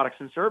great products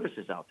and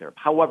services out there.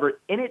 However,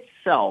 in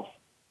itself,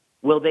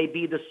 will they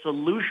be the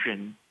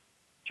solution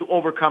to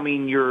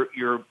overcoming your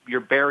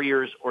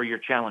barriers or your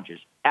challenges?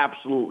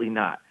 Absolutely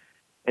not.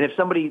 And if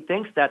somebody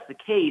thinks that's the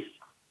case,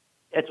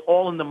 it's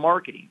all in the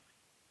marketing.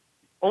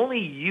 Only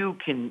you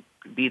can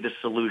be the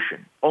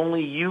solution.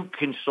 Only you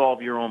can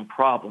solve your own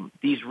problem.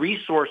 These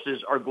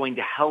resources are going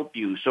to help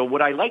you. So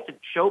what I like to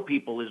show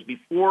people is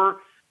before,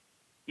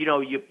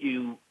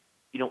 you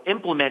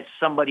implement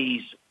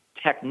somebody's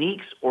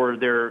techniques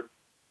or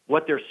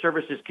what their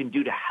services can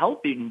do to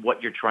help in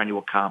what you're trying to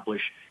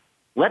accomplish,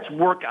 let's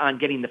work on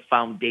getting the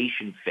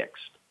foundation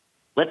fixed.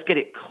 Let's get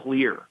it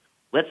clear.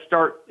 Let's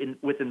start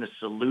within the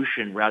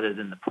solution rather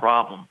than the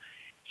problem.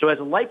 So as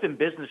a life and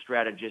business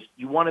strategist,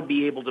 you want to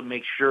be able to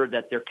make sure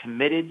that they're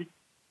committed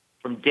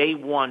from day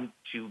one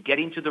to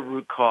getting to the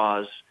root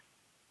cause,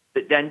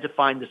 then to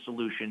find the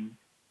solution,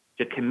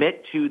 to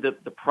commit to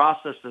the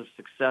process of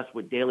success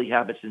with daily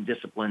habits and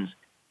disciplines,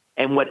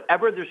 and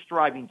whatever they're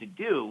striving to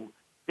do,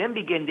 then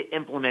begin to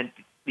implement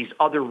these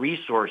other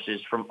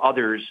resources from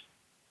others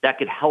that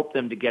could help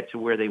them to get to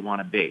where they want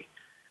to be.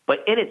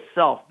 But in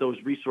itself,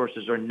 those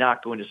resources are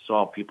not going to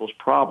solve people's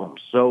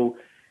problems. So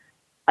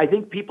I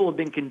think people have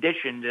been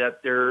conditioned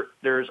that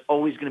there's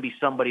always going to be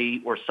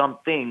somebody or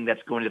something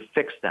that's going to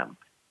fix them.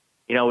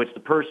 It's the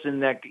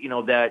person that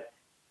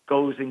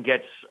goes and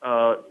gets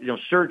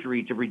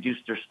surgery to reduce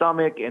their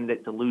stomach and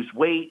to lose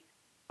weight,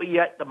 but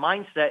yet the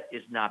mindset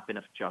has not been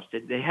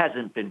adjusted. It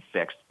hasn't been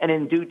fixed, and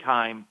in due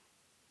time,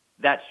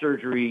 that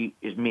surgery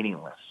is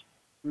meaningless,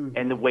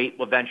 and the weight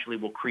eventually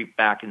will creep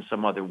back in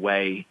some other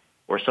way,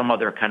 or some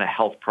other kind of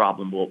health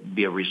problem will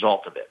be a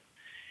result of it.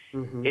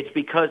 It's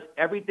because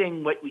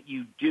everything what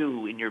you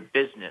do in your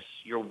business,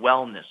 your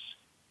wellness,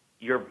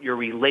 your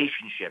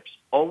relationships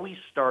always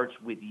starts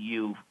with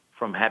you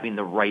from having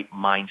the right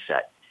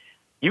mindset.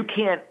 You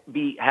can't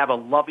have a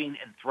loving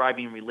and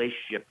thriving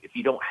relationship if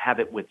you don't have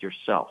it with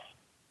yourself.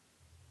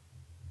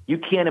 you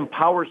can't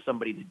empower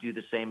somebody to do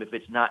the same if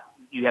it's not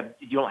you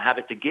don't have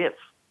it to give.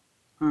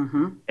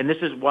 Mm-hmm. And this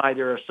is why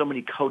there are so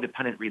many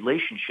codependent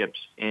relationships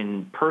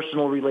in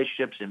personal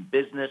relationships, in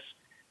business,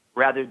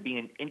 rather than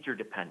being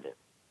interdependent.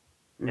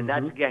 And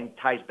that, again,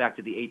 ties back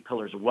to the 8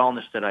 pillars of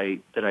wellness that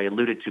I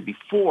alluded to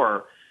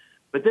before.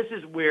 But this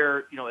is where,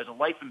 as a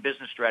life and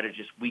business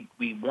strategist,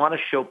 we want to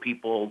show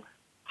people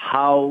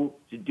how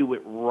to do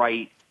it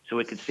right so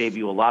it can save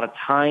you a lot of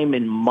time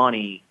and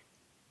money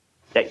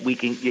that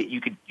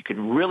you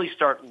can really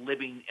start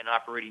living and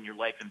operating your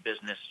life and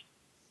business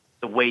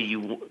the way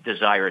you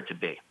desire it to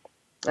be.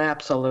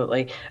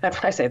 Absolutely.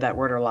 I say that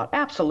word a lot.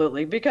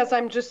 Absolutely. Because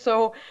I'm just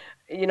so,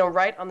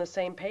 right on the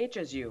same page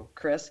as you,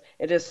 Chris.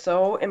 It is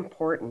so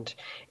important.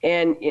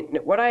 And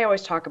what I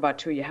always talk about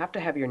too, you have to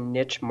have your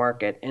niche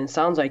market. And it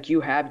sounds like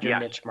you have your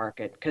niche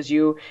market because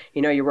you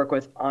work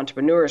with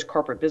entrepreneurs,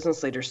 corporate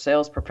business leaders,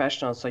 sales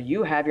professionals. So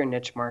you have your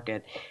niche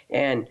market.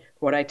 And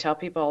what I tell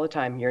people all the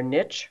time, your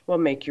niche will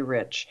make you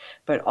rich.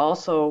 But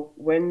also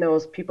when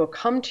those people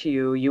come to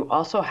you, you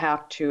also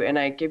have to, and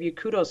I give you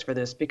kudos for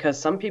this because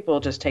some people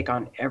just take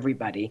on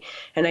everybody.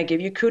 And I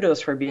give you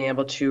kudos for being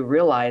able to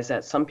realize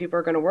that some people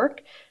are going to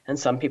work and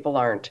some people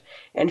aren't.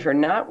 And if you're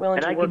not willing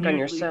to work on yourself. And I can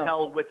usually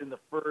tell within the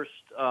first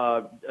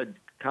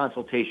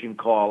consultation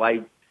call,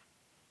 I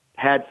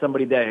had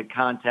somebody that had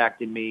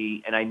contacted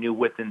me and I knew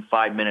within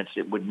 5 minutes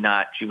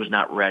she was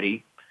not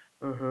ready.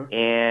 Mm-hmm.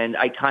 And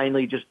I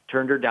kindly just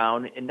turned her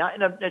down and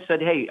I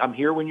said, hey, I'm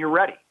here when you're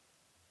ready.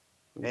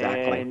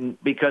 Exactly.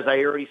 And because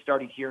I already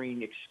started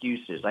hearing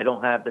excuses. I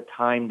don't have the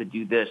time to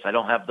do this. I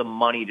don't have the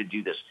money to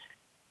do this.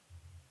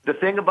 The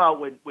thing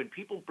about when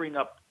people bring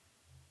up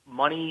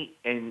money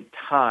and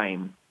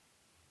time,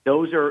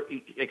 those are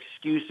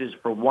excuses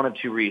for one of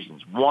two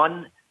reasons.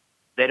 One,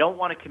 they don't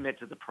want to commit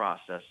to the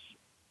process.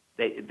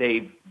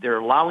 They're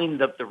allowing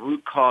the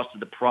root cause of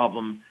the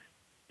problem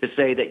to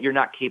say that you're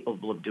not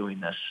capable of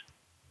doing this.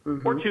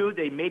 Mm-hmm. Or two,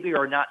 they maybe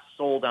are not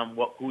sold on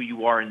who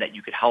you are and that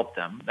you could help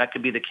them. That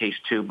could be the case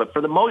too. But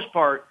for the most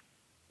part,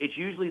 it's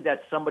usually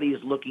that somebody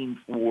is looking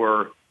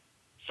for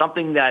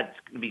something that's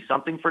going to be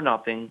something for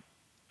nothing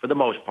for the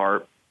most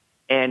part,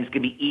 and it's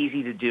going to be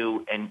easy to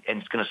do and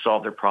it's going to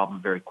solve their problem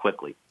very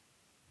quickly.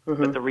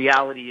 Mm-hmm. But the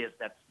reality is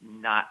that's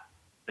not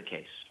the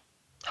case.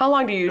 How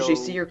long do you usually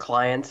see your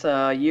clients?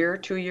 A year,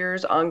 2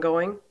 years,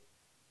 ongoing?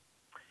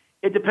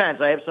 It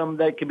depends. I have some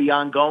that can be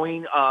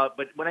ongoing,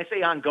 but when I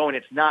say ongoing,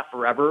 it's not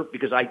forever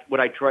because what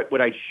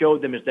I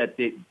showed them is that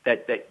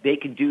they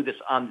can do this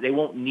on. They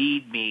won't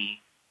need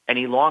me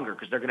any longer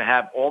because they're going to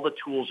have all the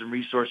tools and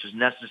resources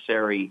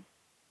necessary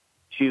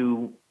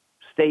to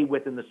stay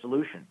within the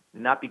solution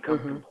and not become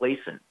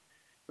complacent.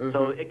 Mm-hmm.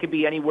 So it could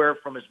be anywhere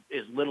from as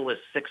little as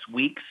 6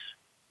 weeks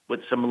with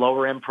some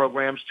lower end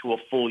programs to a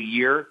full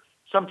year,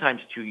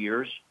 sometimes 2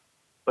 years,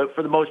 but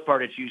for the most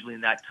part, it's usually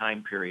in that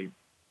time period.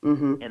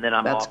 Mm-hmm. And then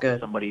I'm off to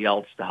somebody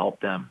else to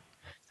help them.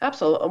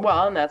 Absolutely.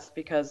 Well, and that's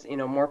because,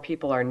 more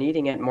people are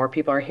needing it. More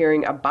people are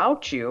hearing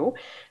about you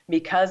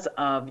because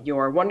of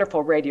your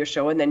wonderful radio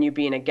show and then you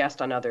being a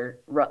guest on other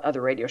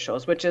radio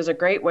shows, which is a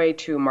great way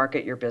to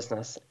market your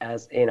business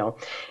as,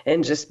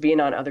 and just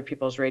being on other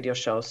people's radio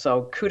shows.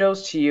 So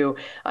kudos to you.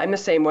 I'm the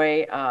same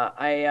way.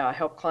 I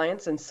help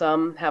clients and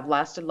some have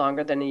lasted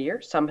longer than a year.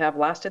 Some have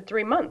lasted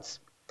 3 months.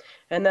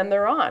 And then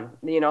they're on,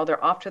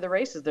 they're off to the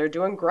races. They're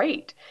doing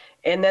great.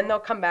 And then they'll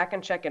come back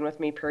and check in with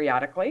me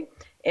periodically.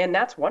 And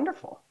that's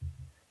wonderful.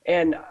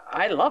 And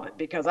I love it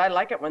because I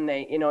like it when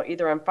they,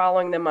 either I'm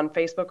following them on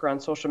Facebook or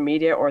on social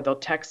media, or they'll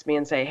text me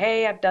and say,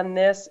 hey, I've done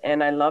this.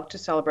 And I love to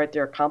celebrate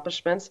their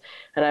accomplishments.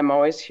 And I'm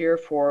always here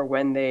for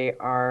when they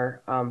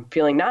are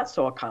feeling not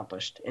so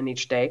accomplished in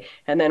each day.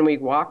 And then we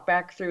walk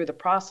back through the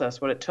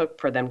process, what it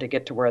took for them to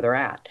get to where they're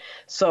at.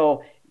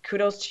 So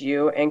kudos to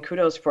you and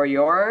kudos for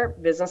your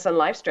business and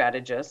life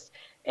strategist.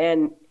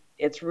 And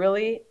it's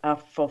really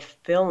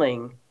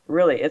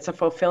it's a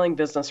fulfilling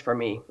business for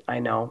me. I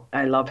know.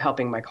 I love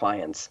helping my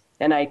clients.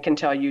 And I can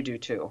tell you do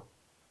too.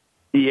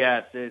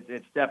 Yes,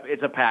 it's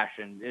a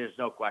passion. There's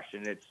no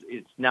question.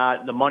 It's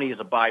not, the money is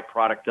a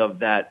byproduct of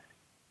that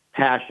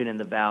passion and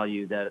the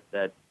value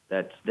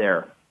that's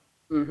there.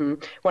 Mm-hmm.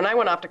 When I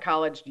went off to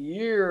college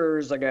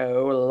years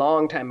ago, a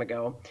long time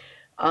ago,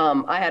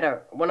 I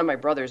had one of my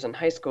brothers in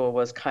high school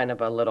was kind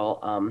of a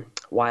little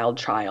wild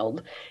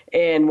child.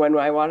 And when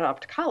I went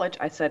off to college,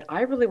 I said,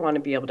 I really want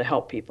to be able to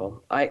help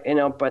people. But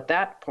at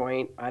that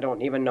point, I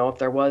don't even know if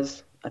there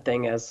was a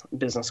thing as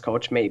business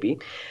coach, maybe.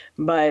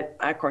 But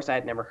of course, I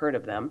had never heard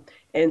of them.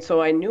 And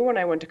so I knew when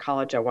I went to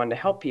college, I wanted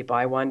to help people.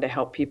 I wanted to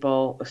help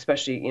people,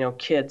 especially,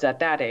 kids at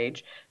that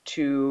age,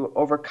 to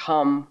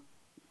overcome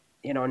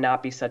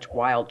not be such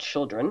wild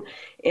children.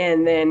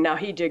 And then now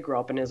he did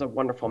grow up and is a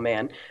wonderful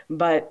man.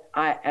 But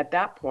at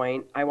that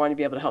point, I wanted to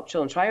be able to help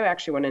children. So I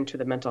actually went into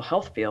the mental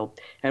health field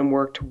and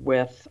worked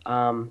with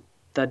the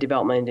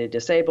developmentally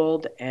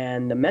disabled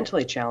and the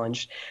mentally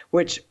challenged,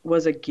 which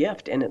was a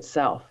gift in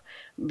itself.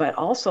 But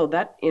also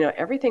that,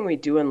 everything we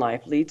do in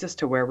life leads us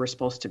to where we're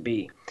supposed to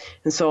be.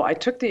 And so I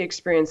took the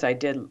experience I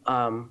did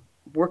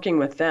working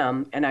with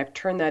them, and I've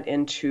turned that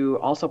into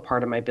also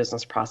part of my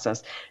business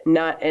process.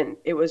 And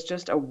it was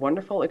just a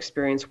wonderful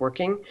experience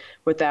working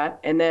with that.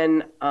 And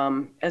then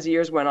as the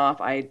years went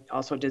off, I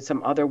also did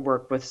some other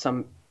work with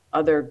some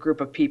other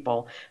group of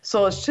people.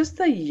 So it's just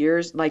the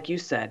years, like you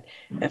said,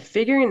 of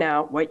figuring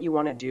out what you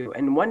want to do.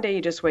 And one day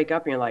you just wake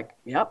up and you're like,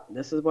 yep,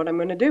 this is what I'm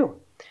going to do.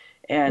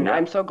 And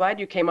I'm so glad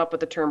you came up with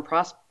the term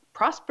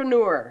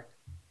prospreneur.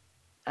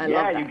 I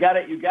love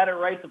that. You got it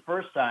right the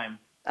first time.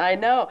 I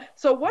know.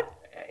 So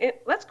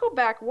let's go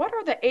back. What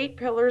are the 8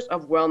 pillars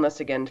of wellness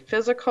again?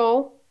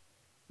 Physical,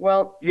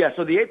 so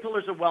the 8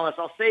 pillars of wellness,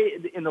 I'll say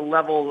in the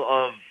level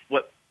of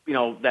what,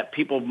 that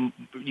people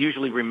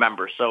usually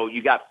remember. So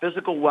you got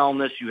physical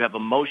wellness, you have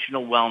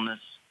emotional wellness,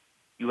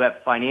 you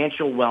have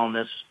financial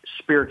wellness,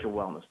 spiritual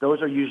wellness.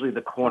 Those are usually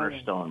the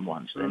cornerstone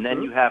ones. Mm-hmm. And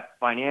then you have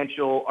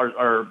financial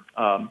or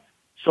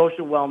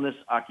social wellness,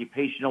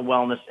 occupational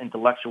wellness,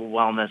 intellectual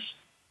wellness,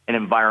 and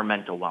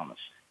environmental wellness.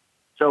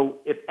 So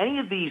if any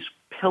of these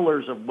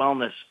pillars of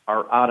wellness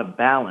are out of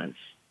balance,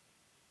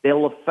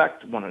 they'll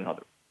affect one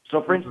another.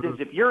 So for instance,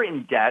 if you're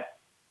in debt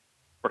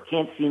or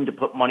can't seem to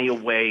put money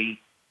away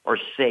or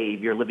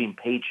save, you're living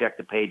paycheck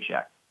to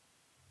paycheck,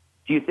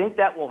 do you think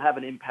that will have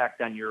an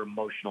impact on your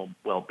emotional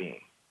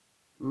well-being?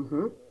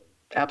 Mm-hmm.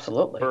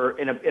 Absolutely. Or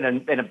in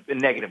a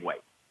negative way?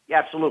 Yeah,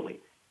 absolutely.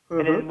 Mm-hmm.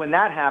 And then when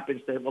that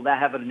happens, will that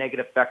have a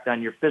negative effect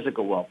on your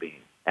physical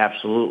well-being?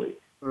 Absolutely.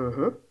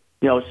 Mm-hmm.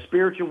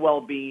 Spiritual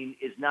well-being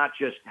is not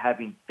just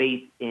having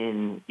faith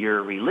in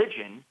your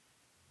religion.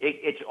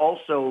 It's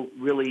also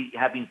really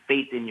having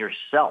faith in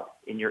yourself,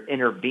 in your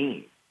inner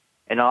being.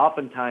 And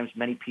oftentimes,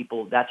 many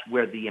people, that's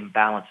where the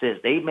imbalance is.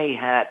 They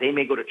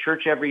may go to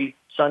church every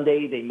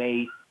Sunday. They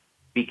may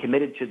be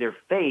committed to their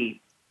faith,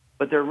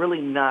 but they're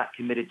really not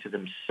committed to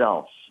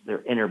themselves,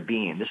 their inner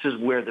being. This is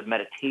where the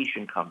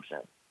meditation comes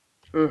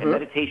in. Mm-hmm. And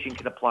meditation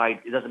can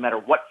apply. It doesn't matter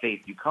what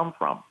faith you come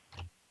from.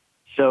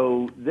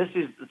 So this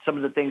is some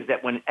of the things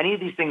that when any of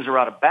these things are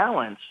out of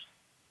balance,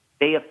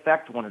 they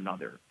affect one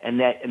another.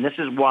 And this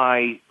is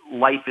why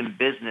life and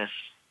business,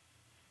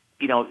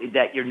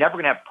 that you're never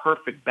going to have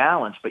perfect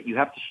balance, but you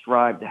have to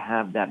strive to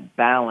have that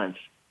balance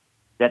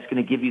that's going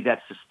to give you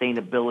that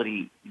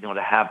sustainability,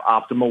 to have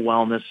optimal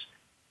wellness,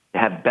 to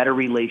have better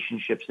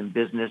relationships in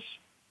business,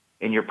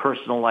 in your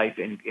personal life,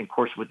 and of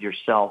course with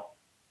yourself,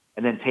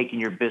 and then taking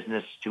your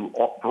business to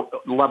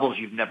levels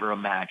you've never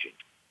imagined.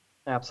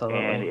 Absolutely.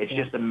 And it's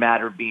just a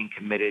matter of being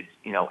committed,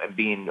 and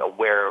being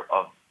aware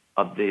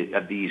of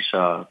these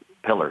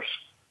pillars.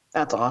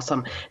 That's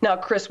awesome. Now,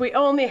 Chris, we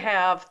only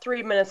have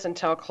 3 minutes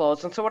until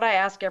close. And so what I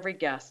ask every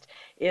guest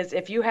is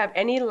if you have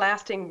any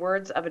lasting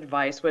words of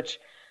advice, which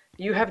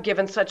you have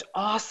given such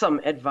awesome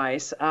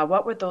advice,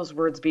 what would those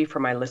words be for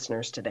my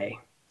listeners today?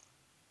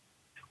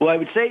 Well, I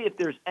would say if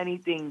there's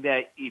anything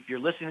that if you're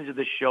listening to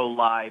the show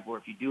live or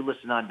if you do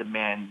listen on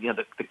demand,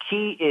 the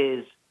key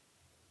is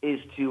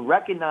to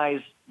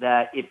recognize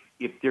that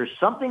if there's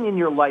something in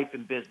your life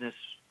and business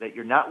that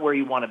you're not where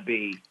you want to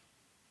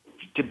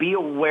be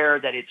aware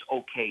that it's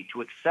okay,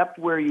 to accept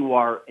where you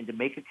are and to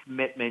make a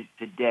commitment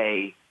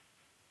today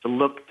to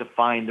look to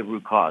find the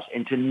root cause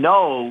and to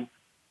know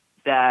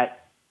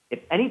that if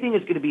anything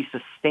is going to be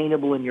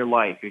sustainable in your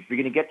life, if you're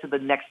going to get to the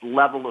next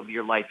level of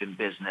your life and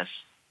business,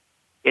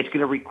 it's going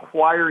to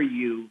require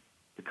you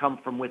to come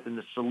from within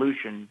the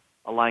solution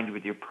aligned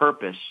with your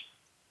purpose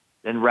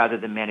rather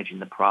than managing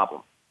the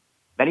problem.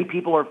 Many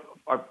people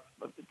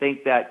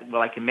think that,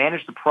 I can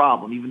manage the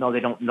problem even though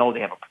they don't know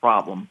they have a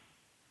problem.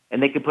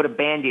 And they can put a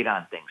Band-Aid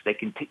on things. They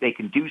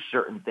can do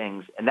certain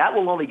things, and that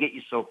will only get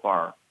you so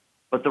far.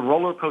 But the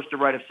roller coaster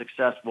ride of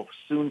success will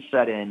soon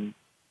set in,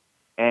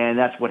 and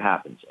that's what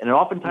happens. And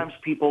oftentimes,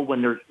 people,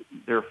 when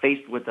they're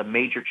faced with a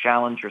major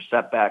challenge or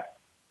setback,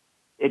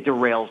 it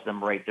derails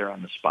them right there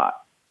on the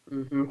spot.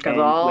 Because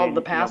all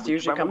the past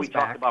usually comes back.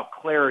 We talked about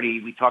clarity.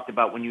 We talked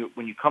about when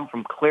you come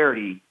from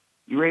clarity,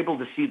 you're able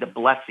to see the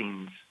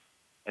blessings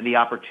and the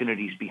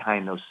opportunities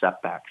behind those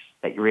setbacks.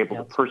 That you're able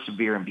to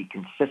persevere and be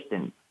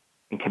consistent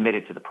and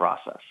committed to the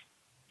process.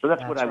 So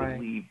that's what I would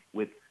leave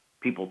with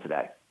people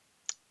today.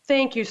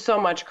 Thank you so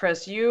much,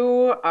 Chris.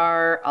 You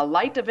are a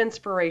light of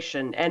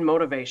inspiration and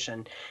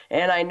motivation.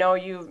 And I know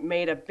you've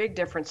made a big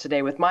difference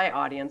today with my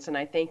audience, and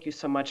I thank you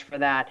so much for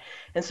that.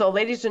 And so,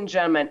 ladies and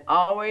gentlemen,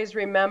 always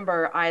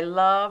remember, I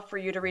love for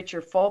you to reach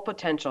your full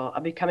potential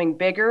of becoming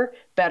bigger,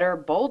 better,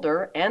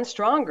 bolder, and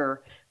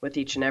stronger with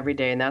each and every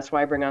day. And that's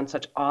why I bring on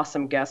such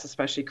awesome guests,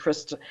 especially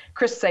Chris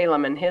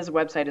Salem, and his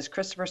website is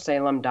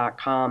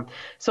ChristopherSalem.com.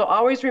 So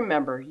always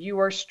remember, you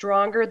are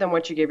stronger than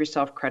what you give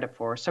yourself credit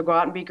for. So go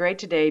out and be great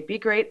today. Be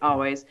great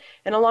always.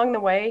 And along the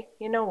way,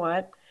 you know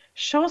what?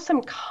 Show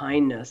some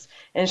kindness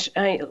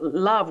and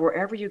love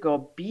wherever you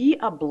go. Be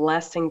a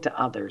blessing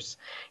to others.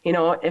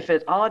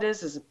 If all it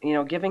is,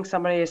 giving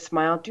somebody a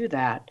smile, do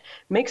that.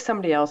 Make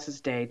somebody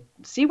else's day.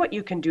 See what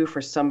you can do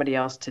for somebody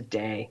else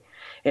today.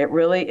 It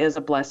really is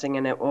a blessing,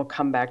 and it will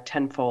come back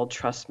tenfold.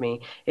 Trust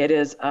me. It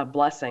is a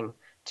blessing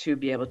to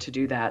be able to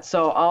do that.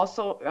 So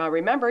also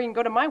remember, you can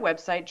go to my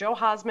website,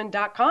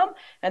 johausman.com,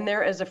 and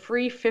there is a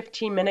free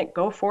 15-minute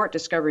Go For It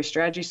Discovery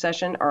Strategy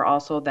session, or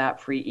also that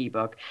free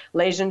ebook.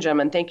 Ladies and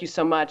gentlemen, thank you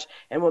so much,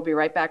 and we'll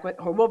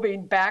be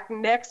back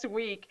next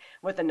week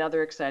with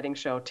another exciting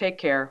show. Take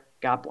care.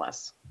 God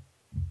bless.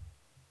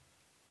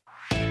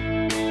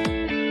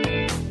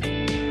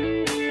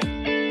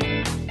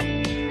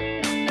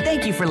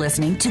 Thank you for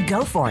listening to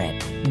Go For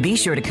It. Be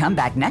sure to come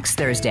back next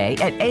Thursday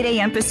at 8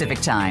 a.m. Pacific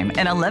Time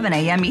and 11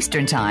 a.m.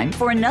 Eastern Time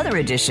for another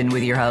edition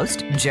with your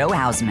host, Joe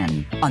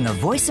Hausman, on the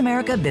Voice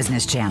America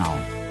Business Channel.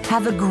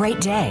 Have a great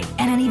day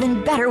and an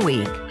even better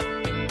week.